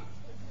sabere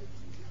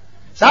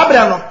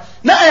no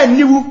na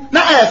aniwu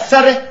na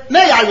efere na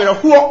ya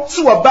awerehwo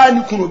se wo ba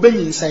ni kunu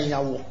benyinsan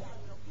yawo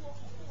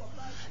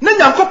na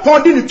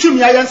Nyankopɔn di ne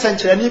tumi ayen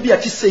senkyerene bi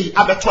ati sei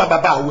abeto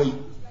ababa awai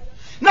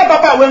na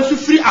baba awen su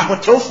firi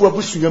ahotewfo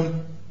abusuam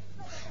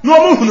na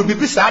omo hunu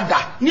bibi sa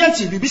da ne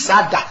anti bibi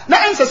sa da na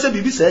ensese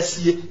bibi sa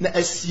asie na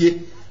asie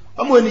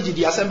omo ani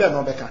gidi asembe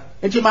no beka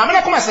enti maame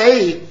na koma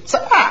sei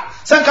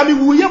sanka mi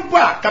wuye po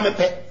a ka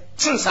mepe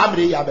tin sa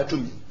abere ya abeto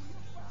mi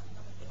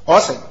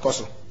ose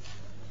koso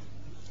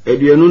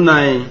eduenu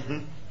nai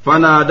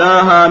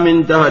فناداها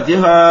من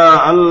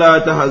تحتها ألا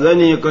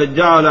تحزني قد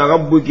جعل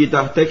ربك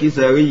تحتك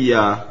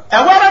سريا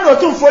أولا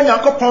نوتون فون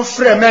ينكو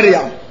فري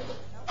مريم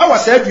أو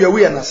سيدي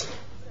ويا ناس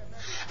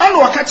أنا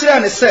وكاتري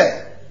أنا سي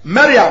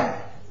مريم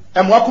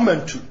أمواكم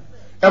أنتو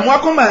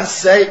أمواكم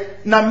أنسي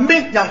نمي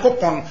ينكو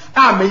بون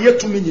أمي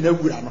يتومي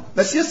نينا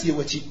نسيس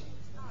يوتي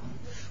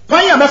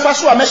kwan ya mefa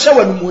so a mehye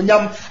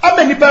wanumuonyam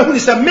aba nipa hu ni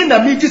se me na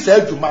mi ti sa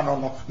adwuma no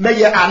no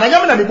meye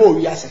ananyam na me bo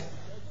wi ase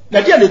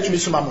na dia na tumi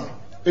suma mo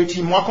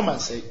eti mo akoma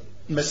nsai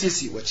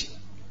mesisi wachi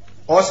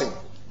ose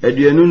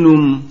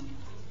eduenunum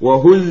wa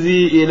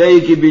huzzi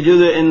ilayki bi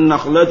juz'in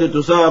nakhlati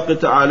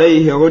tusaqit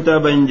alayhi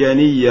rutaban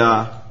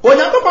janiya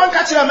onyanko kon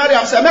ka kire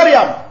Mariam se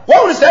Mariam wo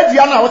hu se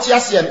adua na wote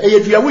ase en eye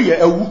dua wu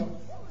ye awu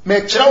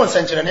me kire won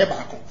senkyere ne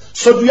baako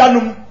so dua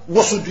num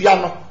wo so dua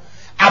no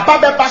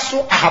ababe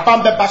baso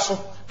ahaban be baso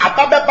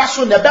ababe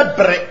baso ne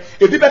bebre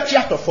ebi be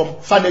tia to fom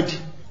fanadi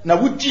na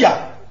wudi a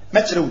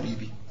me kire wo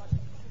bibi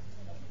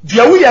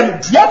dua wu ye no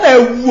dua na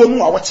awu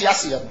mu a wote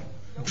ase no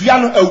dua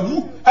no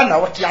awu na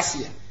wote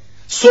ase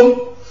som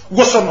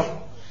wo so no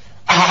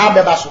ahaban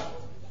be baso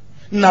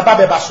na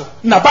babe baso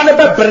na ba ne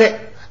bebre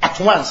at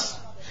once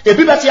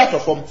ebi be tia to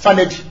fom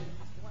fanadi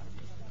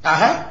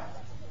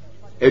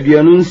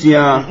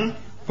eduanunsia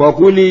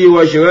فكلي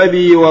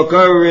واشربي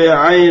وقري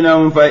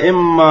عينا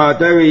فإما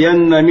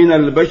ترين من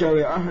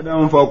البشر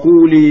أحدا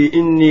فقولي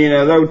إني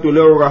نذرت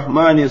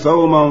للرحمن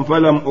صوما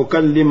فلم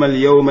أكلم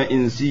اليوم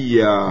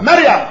إنسيا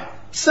مريم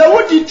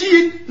سودي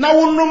دي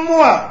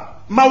نونموا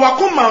ما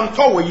وكما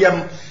نتو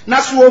يم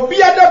نسو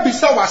بيادا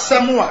بيسا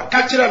واسموا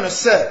كاتيرا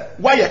نسي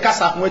وايه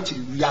كاسا هو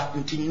تيريا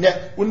نتينه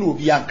وني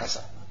اوبيا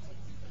نكاسا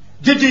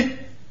ديدي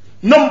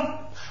نم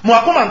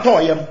ما وكما نتو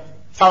يم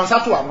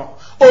فانساتو انو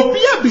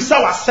obia bisa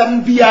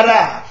wasam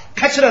biara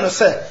ka kire no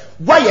se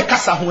waye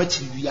kasa ho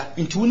akiriwia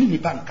nti woni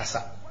nipa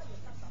nkasa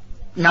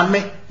na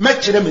me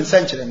kire me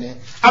nsankire ne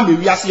ame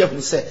wiase ye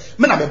hu se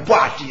me na me bo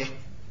ade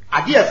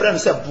e frɛ no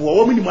se bo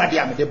wo minimu ade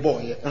amede bo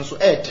ye nso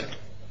etre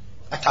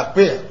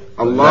atabe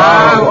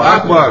Allahu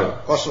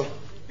akbar koso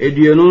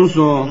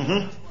edienunso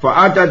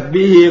فأتت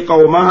به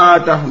قومها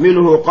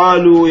تحمله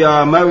قالوا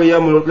يا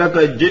مريم لك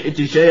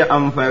جئت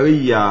شيئا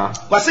فريا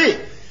wasi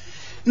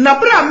na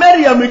bra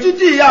Mariam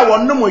didi ya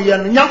wonno ye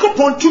no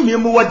Nyankopɔn tumi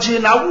mu waje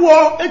na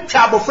wo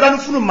etwa abofra no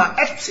funu ma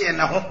etie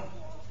ne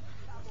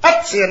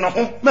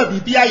ho ma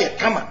bibia ye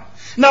kama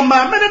na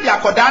maame ne de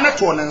akoda na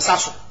to ne nsa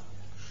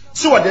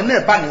so wode na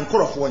eba ne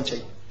nkorofo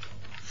nkyɛn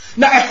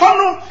na ɛhɔ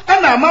no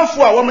ana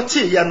amanfo a wɔm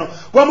tie ye no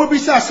wɔm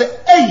bisa sɛ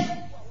ei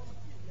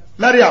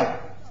Mariam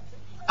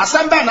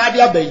asamba na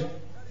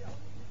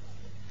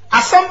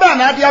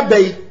ade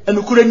abai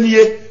enukure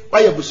nie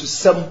waya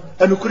bususam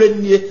enukure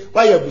nie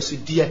waya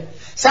busudie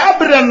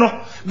sabre no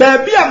ba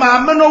bia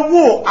maame no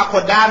wo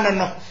akoda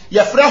no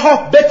yefre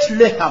ho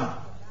Bethlehem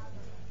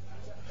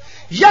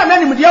ya na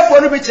nim dia fo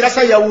no be kire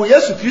sa ya wo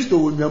Yesu Kristo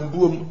wo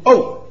nwambuom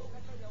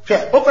hwe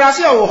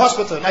operasi ya wo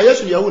hospital na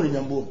Yesu ya wo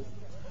nwambuom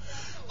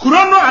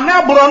kuro no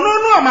ana boro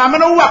no maame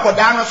no wo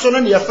akoda no so no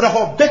yefre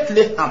ho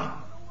Bethlehem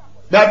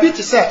ba bi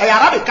ti se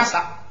Arabic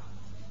kasa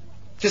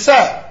ti se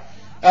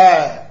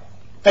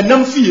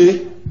enam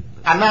fie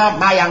ana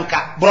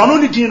mayanka brono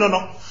ni din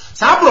no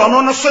sa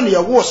brono no so ne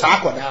yewo sa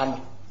akoda no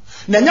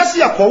na nyase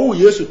yakowo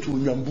Yesu tu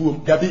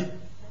nwambuom gabi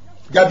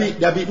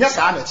nya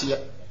sa na tie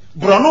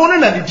brono no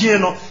na ni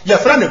din no ye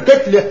fra na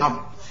Bethlehem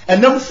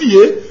enam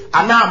fie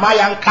ana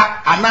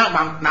mayanka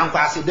ana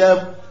nankwase dem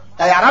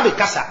Arabic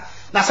kasa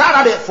na sa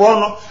Arabic fo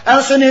no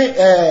enso ni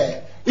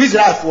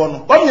Israel fo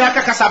no omnya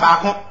kasa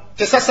baako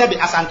te sesebi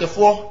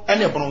asantefo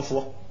ene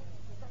bronfo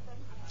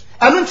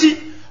anunti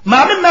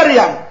maame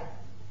Mariam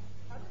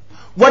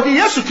wadi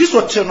Yesu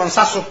Kristo te no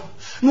nsa so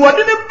na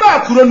wadi ne ba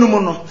kuro no mu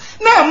no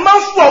na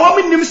manfo a wo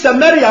minim se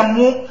Mariam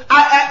mu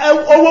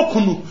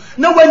owokunu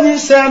na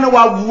wanyinsa na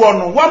wawo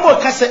no wa mo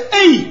ka se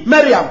ei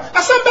Mariam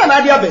asamba na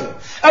ade abai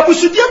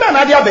abusudie ba na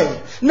ade abai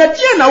na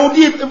die na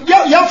wodi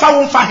yamfa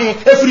wo mfa he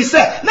efiri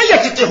se na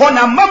yetete ho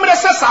na mamre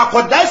se sa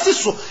akodan si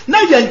so na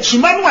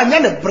yanchima no anya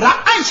ne bra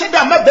anhye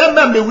da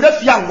mabema mewura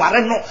fi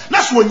anware no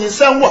na so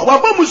wanyinsa wo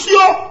wa ba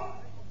musuo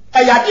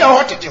ayade a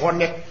hotete ho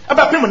ne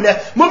abapem ne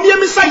momie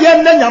misa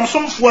ye na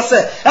nyamsomfo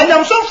se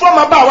nyamsomfo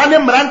ma ba wa ne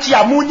mranti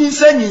a mo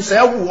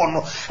nyinsa wo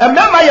no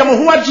emema ye mo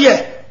ho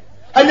ade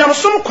anyam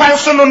som kwan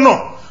so no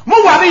mo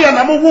ware ye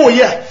na mo wo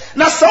ye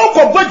na sa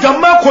okogwa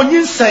dwama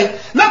konyinsɛn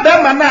na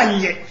ba ma na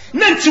anye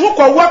na nti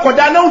wokɔwo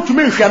akɔda na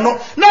ntumi nhwɛ no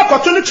na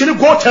akɔto no kyiri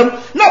gotam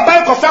na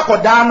ban kɔfa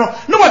akɔda no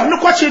na wɔde no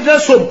kɔkye dan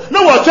som na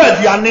wɔtɔ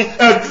aduane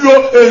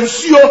aduro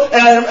ensuo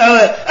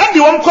ɛde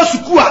wɔn kɔ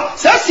suku a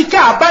saa sika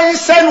aban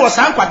sɛn no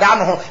san kwada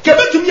no ho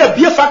kebetumi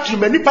abie factory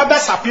ma nipa bɛ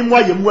sape mu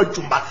ayɛ mu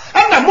adwuma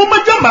ɛna mo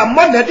madwama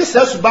mmɔ na de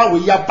saa suba wo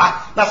yaba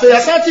na fe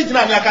yɛsan ti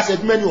gyina ne akasa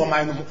adwuma ni wɔ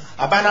man no mu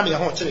aban na me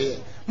ho kyerɛ yɛ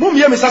mo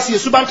mie me sa se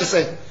suba nte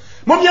sɛ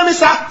Mumia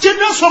sa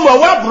children from a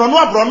wabrono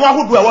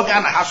ahodo a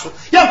woga na haso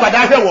ye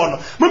nkwada hwe wo no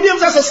mumia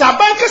sa se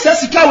saban kasa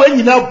sika we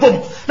nyina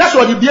bom na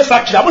so de bie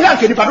factory abo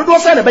hanke nipa dodo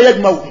se na be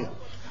yaduma wo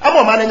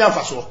amo ma na nya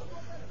mfaso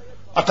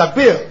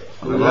atabir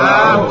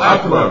Allahu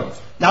akbar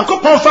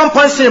Nyankopon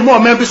fan se mo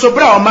ma bi so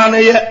bra o ma na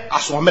ye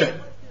asomre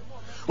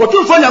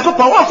otumfo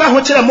Nyankopon won fa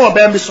ho kire mo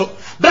ba bi so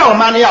bra o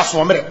ma na ye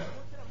asomre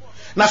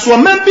na so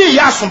man bi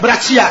ya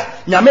asombrachi a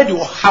nyame de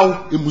wo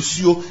haw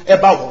emusuo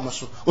eba wo no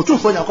so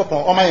otumfo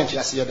Nyankopon o ma ye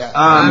ntiase ye da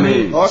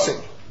amen ose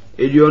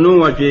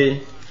edionu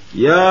waje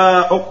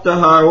ya ukhta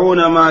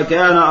haruna ma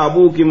kana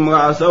abuki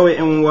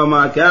mra'asawin wa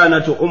ma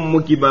kanat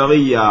ummuki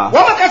baghiya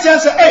wa ma ka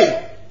chanse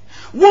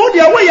wo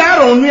de wo ya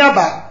ron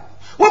nuaba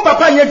wo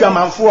papa nye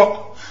dwamanfo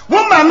wo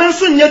ma men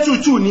so nye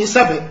tutu ni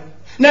sabe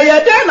na ye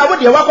de na wo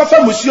de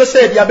wakofa musuo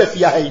se dia ba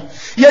fia hai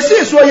ye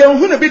si so ye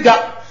hu ne bi da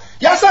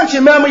ya sanchi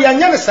mem ya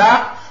nya ne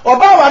saa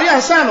oba ware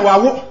ansa na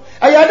wawo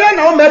ayada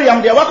na o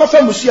Mariam de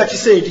wakofa musuo chi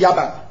se dia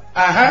ba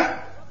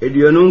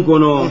edionu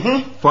kono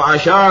fa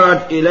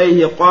asharat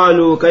ilayhi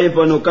qalu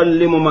kayfa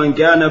nukallimu man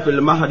kana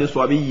fil mahdi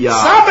sabiyya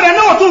sabre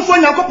na otumfo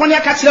Nyankopon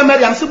ya ka kire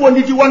Mariam se won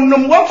didi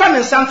wonnom won fa ne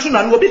nsantu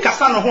na no obi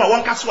kasa no ho a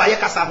won kasa aye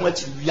kasa ho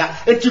akiriwia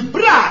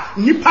etibra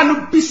nipa no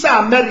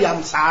bisa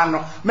Mariam saa no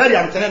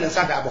Mariam tene ne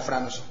nsa da abofra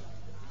no so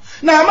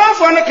na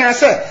amanfo no kan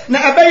se na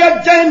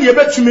abeya dan ne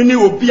ebetumi ni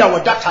obi a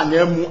wodata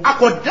na mu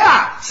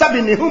akoda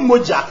sabe ne hu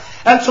moja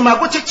entuma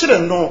go kekere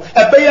no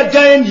abeya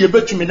dan ne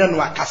ebetumi ne no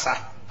akasa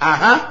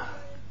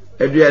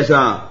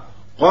ادريسا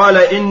قال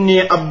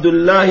إني عبد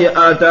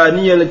الله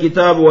آتاني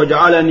الكتاب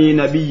وجعلني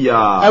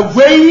نبيا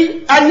أوي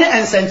أنا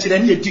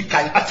أنسانترني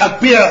ديكاي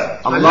أتكبير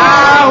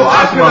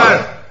الله أكبر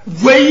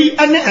وي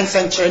أنا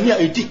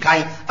أنسانترني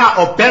ديكاي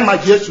أوبما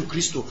يسوع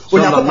كريستو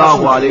صلى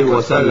الله عليه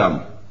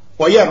وسلم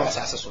ويا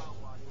رأساسه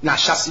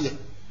ناشاسيه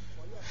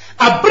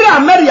abra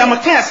Mariam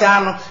kansa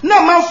no na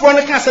manfo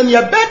no kansa ne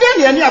yebede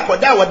ne ani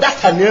akoda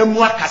wodata na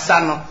mu akasa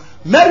no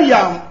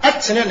Mariam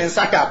atene ne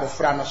nsa ka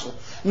abofra no so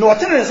no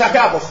otene ne nsa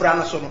ka abofra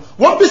no so no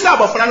wo bisa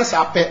abofra no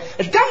sa pe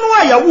danu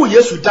a yawo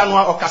Yesu danu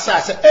a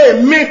okasa se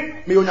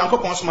me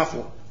Onyankopon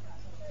somafo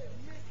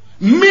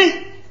me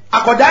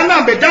akoda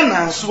na be dan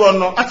nanso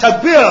no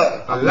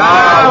atabel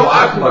Allahu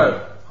akbar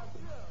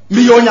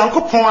me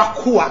Onyankopon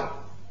akoa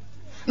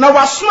na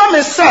wasoma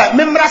me se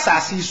me mra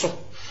saasi so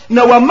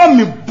na wama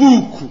me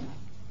buku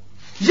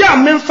ya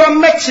memfa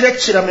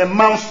mekire me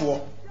manfo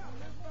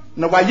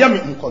na waya me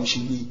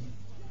nkomhyeni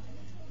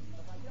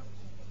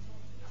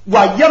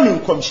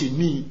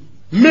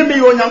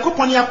me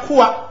Onyankopon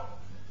yakoa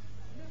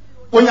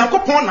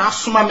Onyankopon na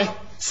asoma me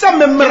se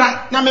me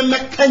mra na me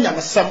mekanya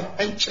me sam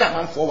enkira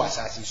manfo wa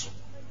asasi so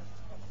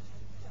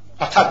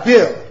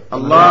atabel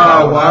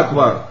Allahu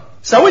akbar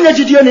sa wonya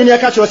gidie ne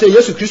aka kyewo se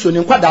Yesu Kristo ne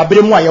nkwada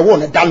abere mu a ye wo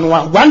ne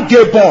danoa one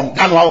day born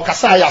danoa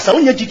okasa ya sa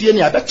wonya gidie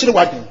ne abekire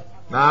wadin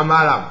na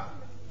malam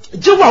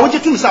jewa wo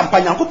jetum sa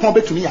mpa Nyankopon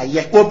betumi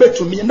aye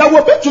obetumi na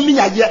wo betumi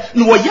aye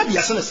na wo ye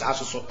biase ne saa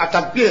so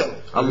atabel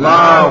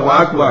Allahu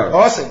akbar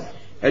awesome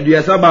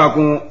اديسا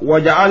باكو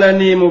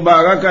وجعلني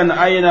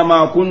مباركا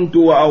اينما كنت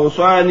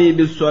واوصاني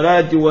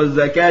بالصلاه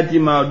والزكاه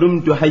ما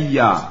دمت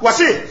حيا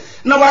wase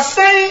na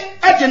wasai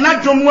ade na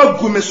dom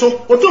agumi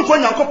so otumfo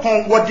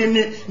Nyankopon wode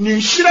ni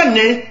nhira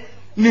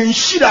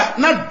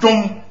na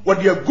dom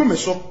wode agumi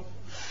so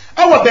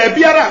awo ba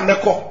biara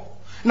mekọ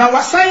na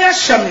wasai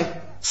ahyame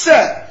se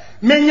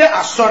menye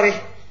asọre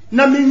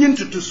na menyi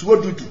ntutusuo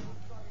dudu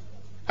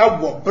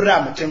awo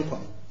bra metenkon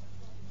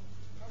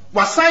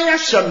wasai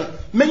ahyame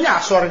menye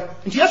asọre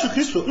nti Yesu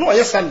Kristo no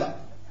oye sanda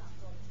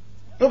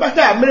no ba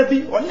ta amre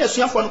bi onne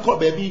suafo no ko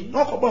ba bi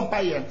no ko bom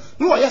paye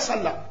no oye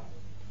sanda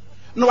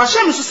no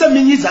wahyame so se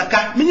menyi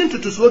zaka menyi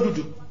ntutusuo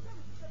dudu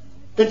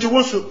enti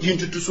wonso yi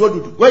ntutusuo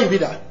dudu wa yibi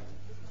da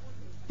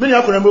menyi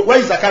akora mbo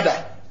wa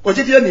zakada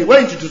ojetie ni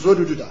wa ntutusuo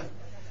dudu da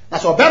na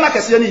so be na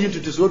kese ni yi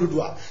ntutusuo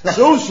dudu a na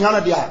so wusua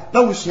no dia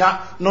na wusua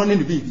no ne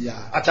bibia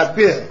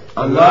atakbe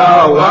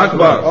Allahu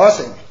akbar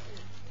awesome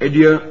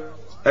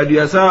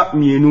اديسا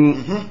مينو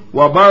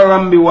وبرا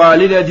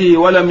بوالدتي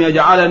ولم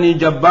يجعلني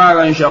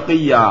جبارا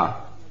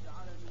شقيا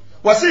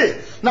wase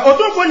na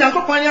odomfo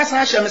Nyankopon ya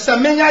san hye me se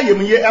menya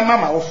yemye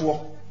emama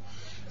wofo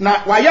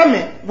na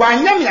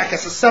wanyame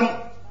akesesem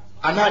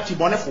ana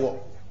tibonefo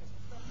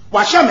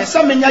wa hye me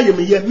se menya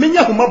yemye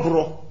menya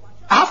humabro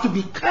I have to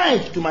be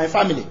kind to my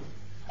family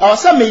I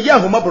was say menya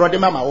humabro de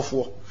mama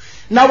wofo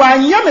na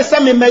wanyame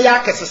se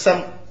meya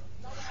akesesem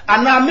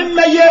ana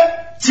memeye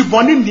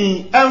tiboni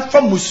ni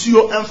emfa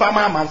musuo emfa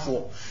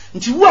mamanfo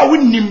nti wo a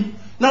wonnim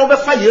na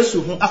obefa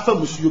Yesu ho afa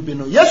musuo bi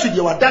no Yesu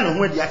de wada ne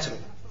ho adi akere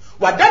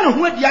wada ne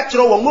ho adi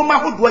akere wo ngoma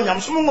hodo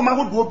nyamsom ngoma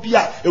hodo bi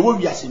a ewo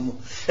wiase mu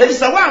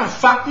elisa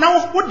wamfa na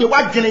wo de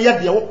wadwene ye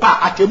de wo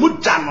pa atemu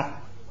da no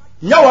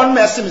nya won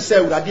ma esim se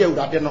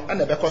awurade no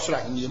na be kosoro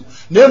aheniem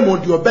na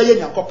emodi obeye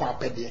Nyankopon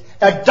apede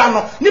da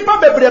no nipa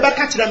bebre be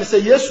ka kire me se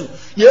Yesu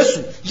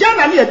ya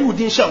na me yade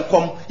udin hye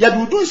nkom yade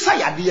udun sa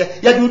yade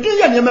yade udun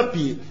ye nema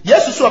pie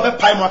Yesu so obe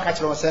pai mo ka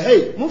kire se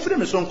hey mumfiri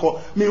me so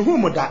nko me hu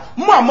mu da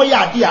mo amoye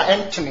ade a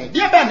enkyene de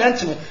be na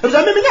enkyene e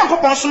be me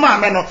Nyankopon so ma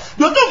me no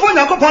de odunfo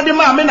Nyankopon de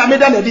ma me na me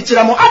da na di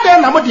kire mo ade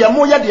na mo de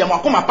mo ye de mo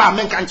akoma pa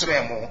me nka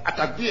kire mo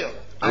atabir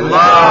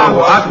Allahu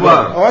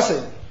akbar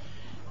Osei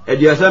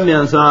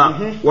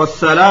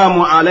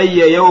والسلام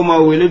علي يوم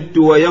ولدت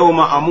ويوم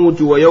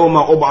أموت ويوم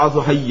أبعث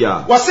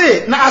حيا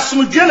وسي na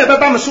asumdwe na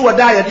beba me so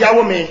woda ya dia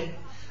wo me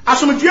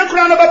asumdwe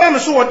kura na beba me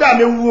so woda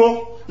me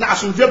wuo na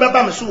asumdwe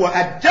beba me so wo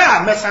ada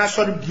me san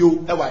sori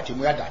bio e wa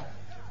temu ada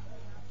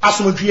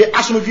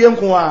asumdwe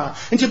nko a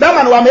nti be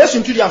ma na wa me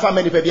esuntudi amfa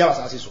me ni pa bia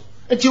wasase so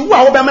nti wo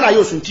a wo be me na ye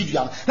osuntudi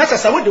am na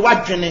sese wo de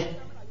wadwene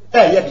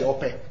ye de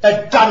ope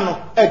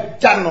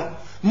da no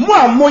mo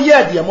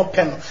amoye de mo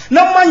pe no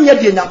na manye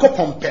de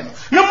Nyankopon pe no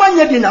na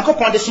manye de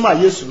Nyankopon de soma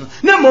Yesu no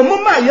na mo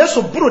ma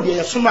Yesu bro de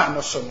ye soma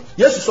no so no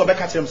Yesu so be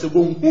ka kire mse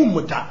go hu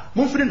muda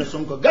mo mfiri no so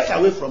go get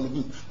away from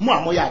him mo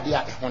amoye ade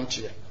a ehon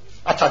kire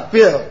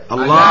atakbir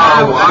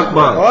Allahu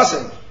akbar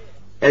Osei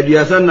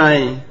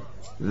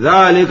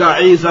ذلك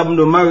عيسى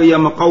ابن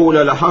مريم قول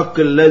الحق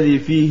الذي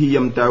فيه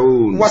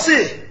يمترون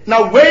وسي na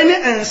weni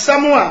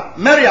ensamo a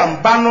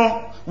Mariam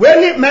bano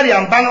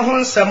ho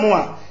nsamo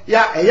a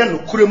ya eye no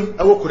kurem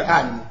ewo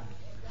Qur'an mu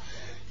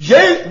ye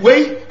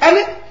we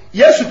ane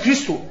Yesu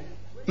Kristo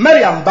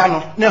Mariam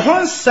bano ne ho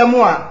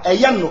nsamo a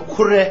eye no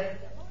kure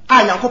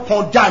a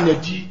Nyankopon da na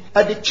di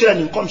ade kire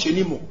ne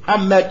nkomhye mu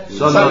Muhammad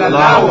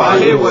sallallahu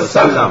alaihi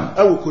wasallam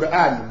ewo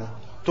Qur'an mu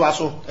to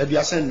aso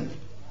abiasen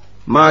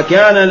ما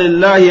كان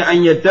لله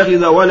أن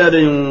يتخذ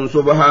ولدا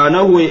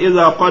سبحانه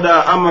إذا قضى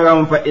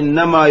أمرا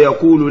فإنما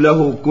يقول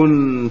له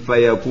كن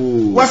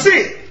فيكون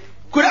وسي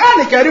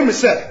Qur'an Karim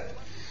say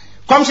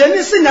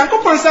komsheni si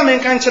Nyankopon sa men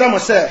kan kire mo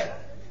say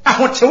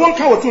ahote won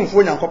ka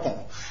wotumfo Nyankopon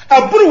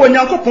aburu wo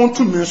Nyankopon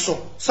tumi so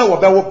say wo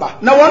be wo ba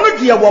na wono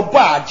de wo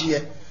ba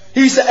ade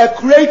he is a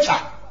creator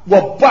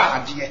wo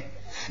ba ade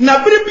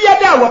na biribia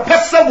da wo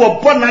pese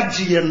wo bo na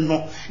ade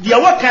no de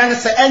wo kan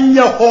say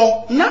enye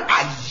ho na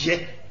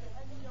aye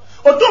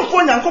Otumfo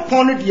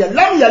Nyankopon no de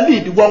lam ya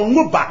lead won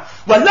ngoba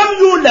walam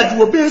yulad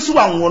wo bensu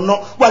wanwono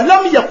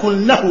walam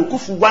yakun lahu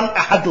kufuwan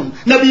ahadun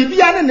na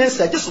bibia ne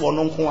nsa gese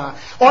wono nko a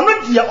ono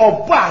de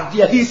oba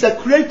de he is a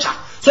creator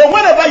so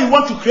whenever you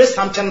want to create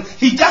something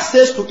he just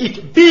says to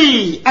it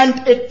be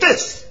and it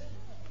is.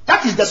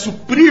 That is the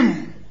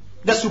supreme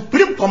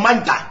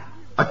commander.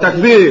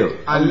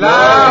 At-takbir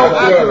Allahu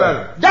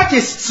akbar. That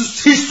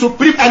is his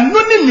supreme and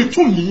none ni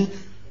to me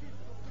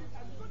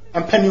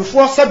and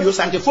penifo sabio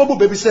sankefo bo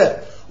baby say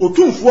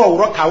otumfo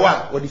owro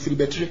kawa o di firi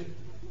betire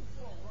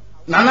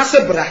nana se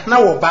bra na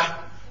wo ba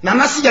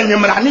nana se ya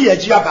nyemra ne ya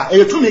ji aba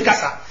e tumi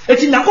kasa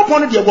eti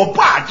Nyankopon de wo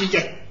ba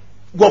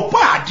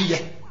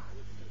ade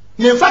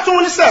ne mfato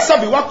woni se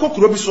sabi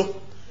wakokuro bi so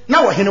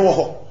na wo hene wo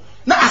ho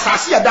na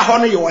asase ya da ho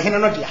no ye wo hene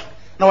no dia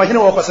na wo hene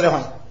wo kosere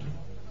hwan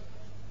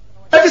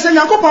eti se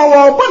Nyankopon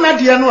wo bo na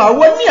de no a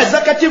woni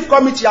executive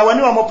committee a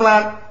woni wo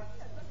plan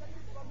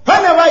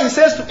whenever he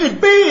says to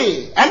it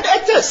be and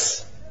it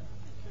is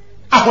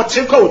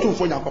ahote kwa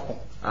otumfo Nyankopon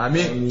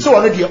amen so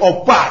wono de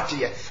oba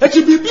de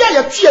eti bibia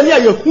ya tue ne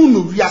ya hu no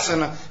wiase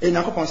na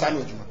Nyankopon sa na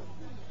odwuma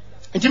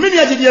enti me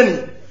nia gide ni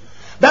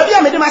ba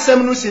bia me de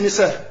masem no si ni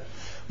se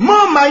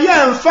mo ma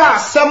ya mfa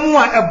asem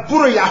a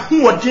eburu ya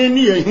hu odin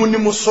ni ya hu ni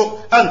mu so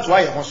anto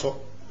aye ho so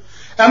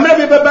emre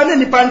bi beba ne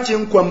nipa nche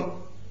nkwam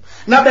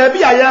na ba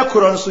bia ya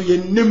koro nso ye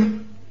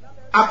nim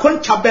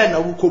akonta be na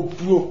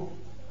wukobuo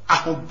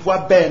ahobua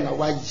be na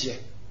waye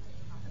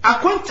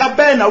akonta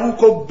be na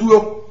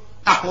wukobuo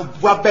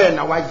ahobua be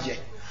na waye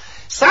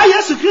sa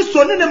Yesu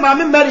Kristo ne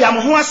maame Mariam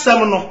ho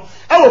asem no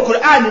e wo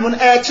Qur'an mu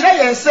e kire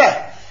yen se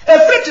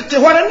efritete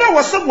hore na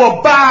wo se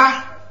wo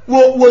ba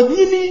wo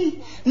nyini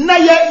na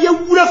ye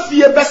wura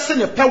fie bese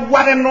ne pe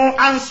ware no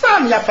ansa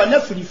na yafa na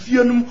firi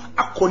fie num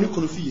akoni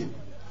kono fie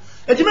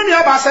edime ne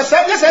aba sese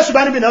yesa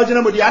suba ne bi na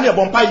ogina modi ane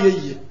bompa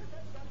yeye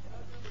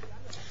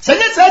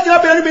senye se agina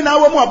be ne bi na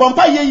wo mu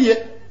bompa yeye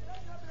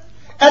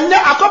enne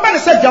akoba ne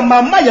se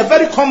jamama ye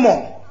very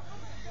common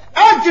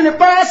agine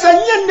pa se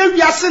nye ne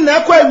wiase na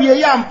ekwa awie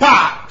ya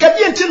mpa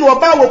kadi enti no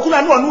oba wo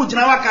kuna no no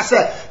ugina waka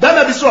se da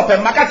ma bi so ope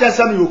makata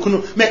se no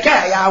yokunu meka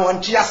ya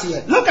won ti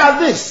ase look at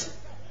this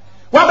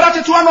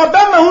wabrate to no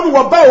ba ma hu no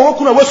oba wo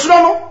kuna wo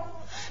suro no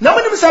na mo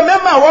nim se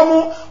mema wo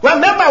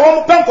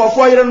mu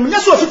penkofo yire no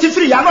nyeso ofiti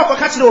free ya na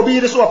okoka kire obi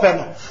yire so ope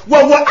no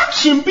wo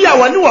action bi a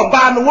woni wo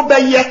ba no wo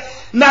beye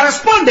na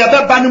respond e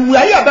be ba no mu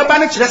ayi e be ba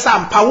no kire sa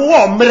mpa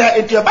wo omre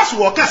enti e ba so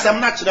wo ka sem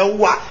na kire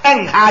wo a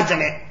enha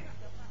agene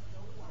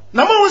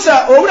na mo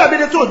nsa owura bi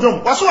de to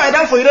dwom waso wa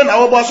idan fo yire na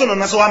wo bo so no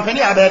na so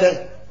wampani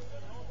abede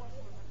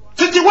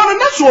titi one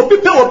na so obi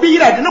pe obi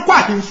yira de ne kwa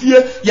ahemfie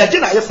ye gye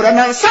na yefra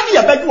na ansa ne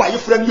ye badu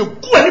ayefra ne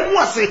gu ani mu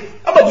ase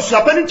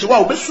ababusua pa ne ntiwa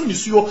obesu ni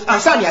suo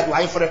ansa ne adu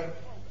ayefra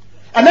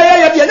ana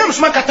ye de nyam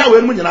soma kata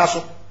we mu nyina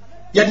so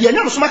ye de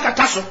nyam soma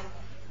kata so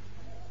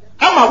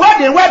ama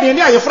wade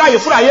ne ayefra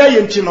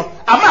ye nti no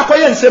ama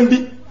akoye nsem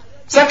bi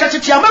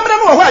sankatiti amamre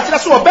no ho akira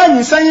so oba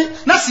nyinsan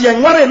na se ye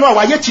nware no a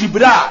waye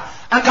kiribira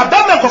anka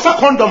ba me kofa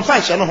condom fa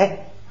hye no ho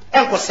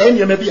enko sai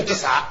ne ma bi ye te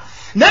saa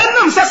na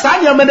nam sa saa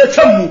ne ma na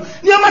tamu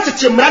ne ma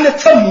tete mra ne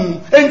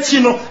tamu enti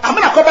no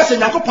amana ko ba se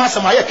Nyankopon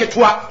asem aye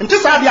ketoa enti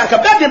saa bi anka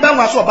ba de ba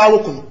nwa so oba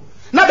wokunu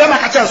na ba ma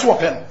ka kire so wo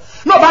pe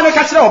no ba ne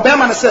ka kire oba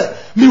ma ne se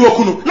mi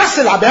wokunu na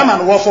se la ba ma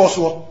no wo fo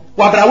so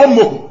wa bra wo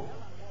mohu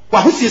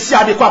wa husiesie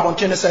ade kwa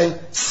abontene sen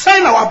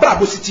na wa bra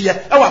bositiye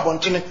e wa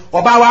abontene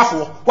oba wa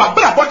afo wa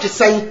bra bote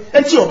sen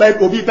enti oba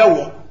obi be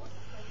wo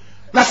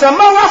na se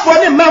ma wa afo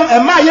ne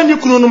ma ye ni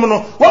kunu no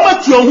no wo ma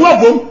tu ohu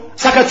abom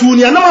sakatu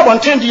ni na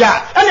abontene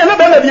dia ene na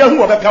ba na bia hu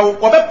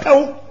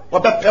wo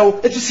be pew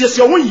eti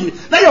siesie wo yi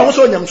na ye ho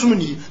so nyamsum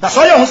ni na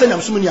so ye ho so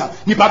nyamsum ni a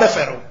nipa be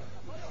fero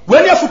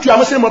we ni afutu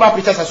amose mo ba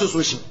preachers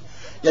association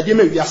ye de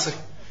ma wiase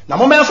na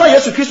mo ma fa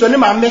Yesu Kristo ne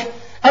ma me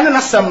ene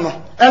na sem no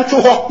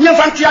ento ho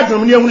nyemfa ntua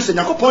adwom ne ehunu se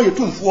Nyankopon ye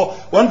tumfuo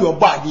won de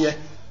obo ade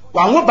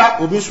wanwo ba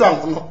obi so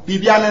anwo no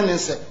bibia ne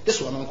nse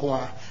eso no nko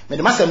a me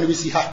de masem ne bisi ha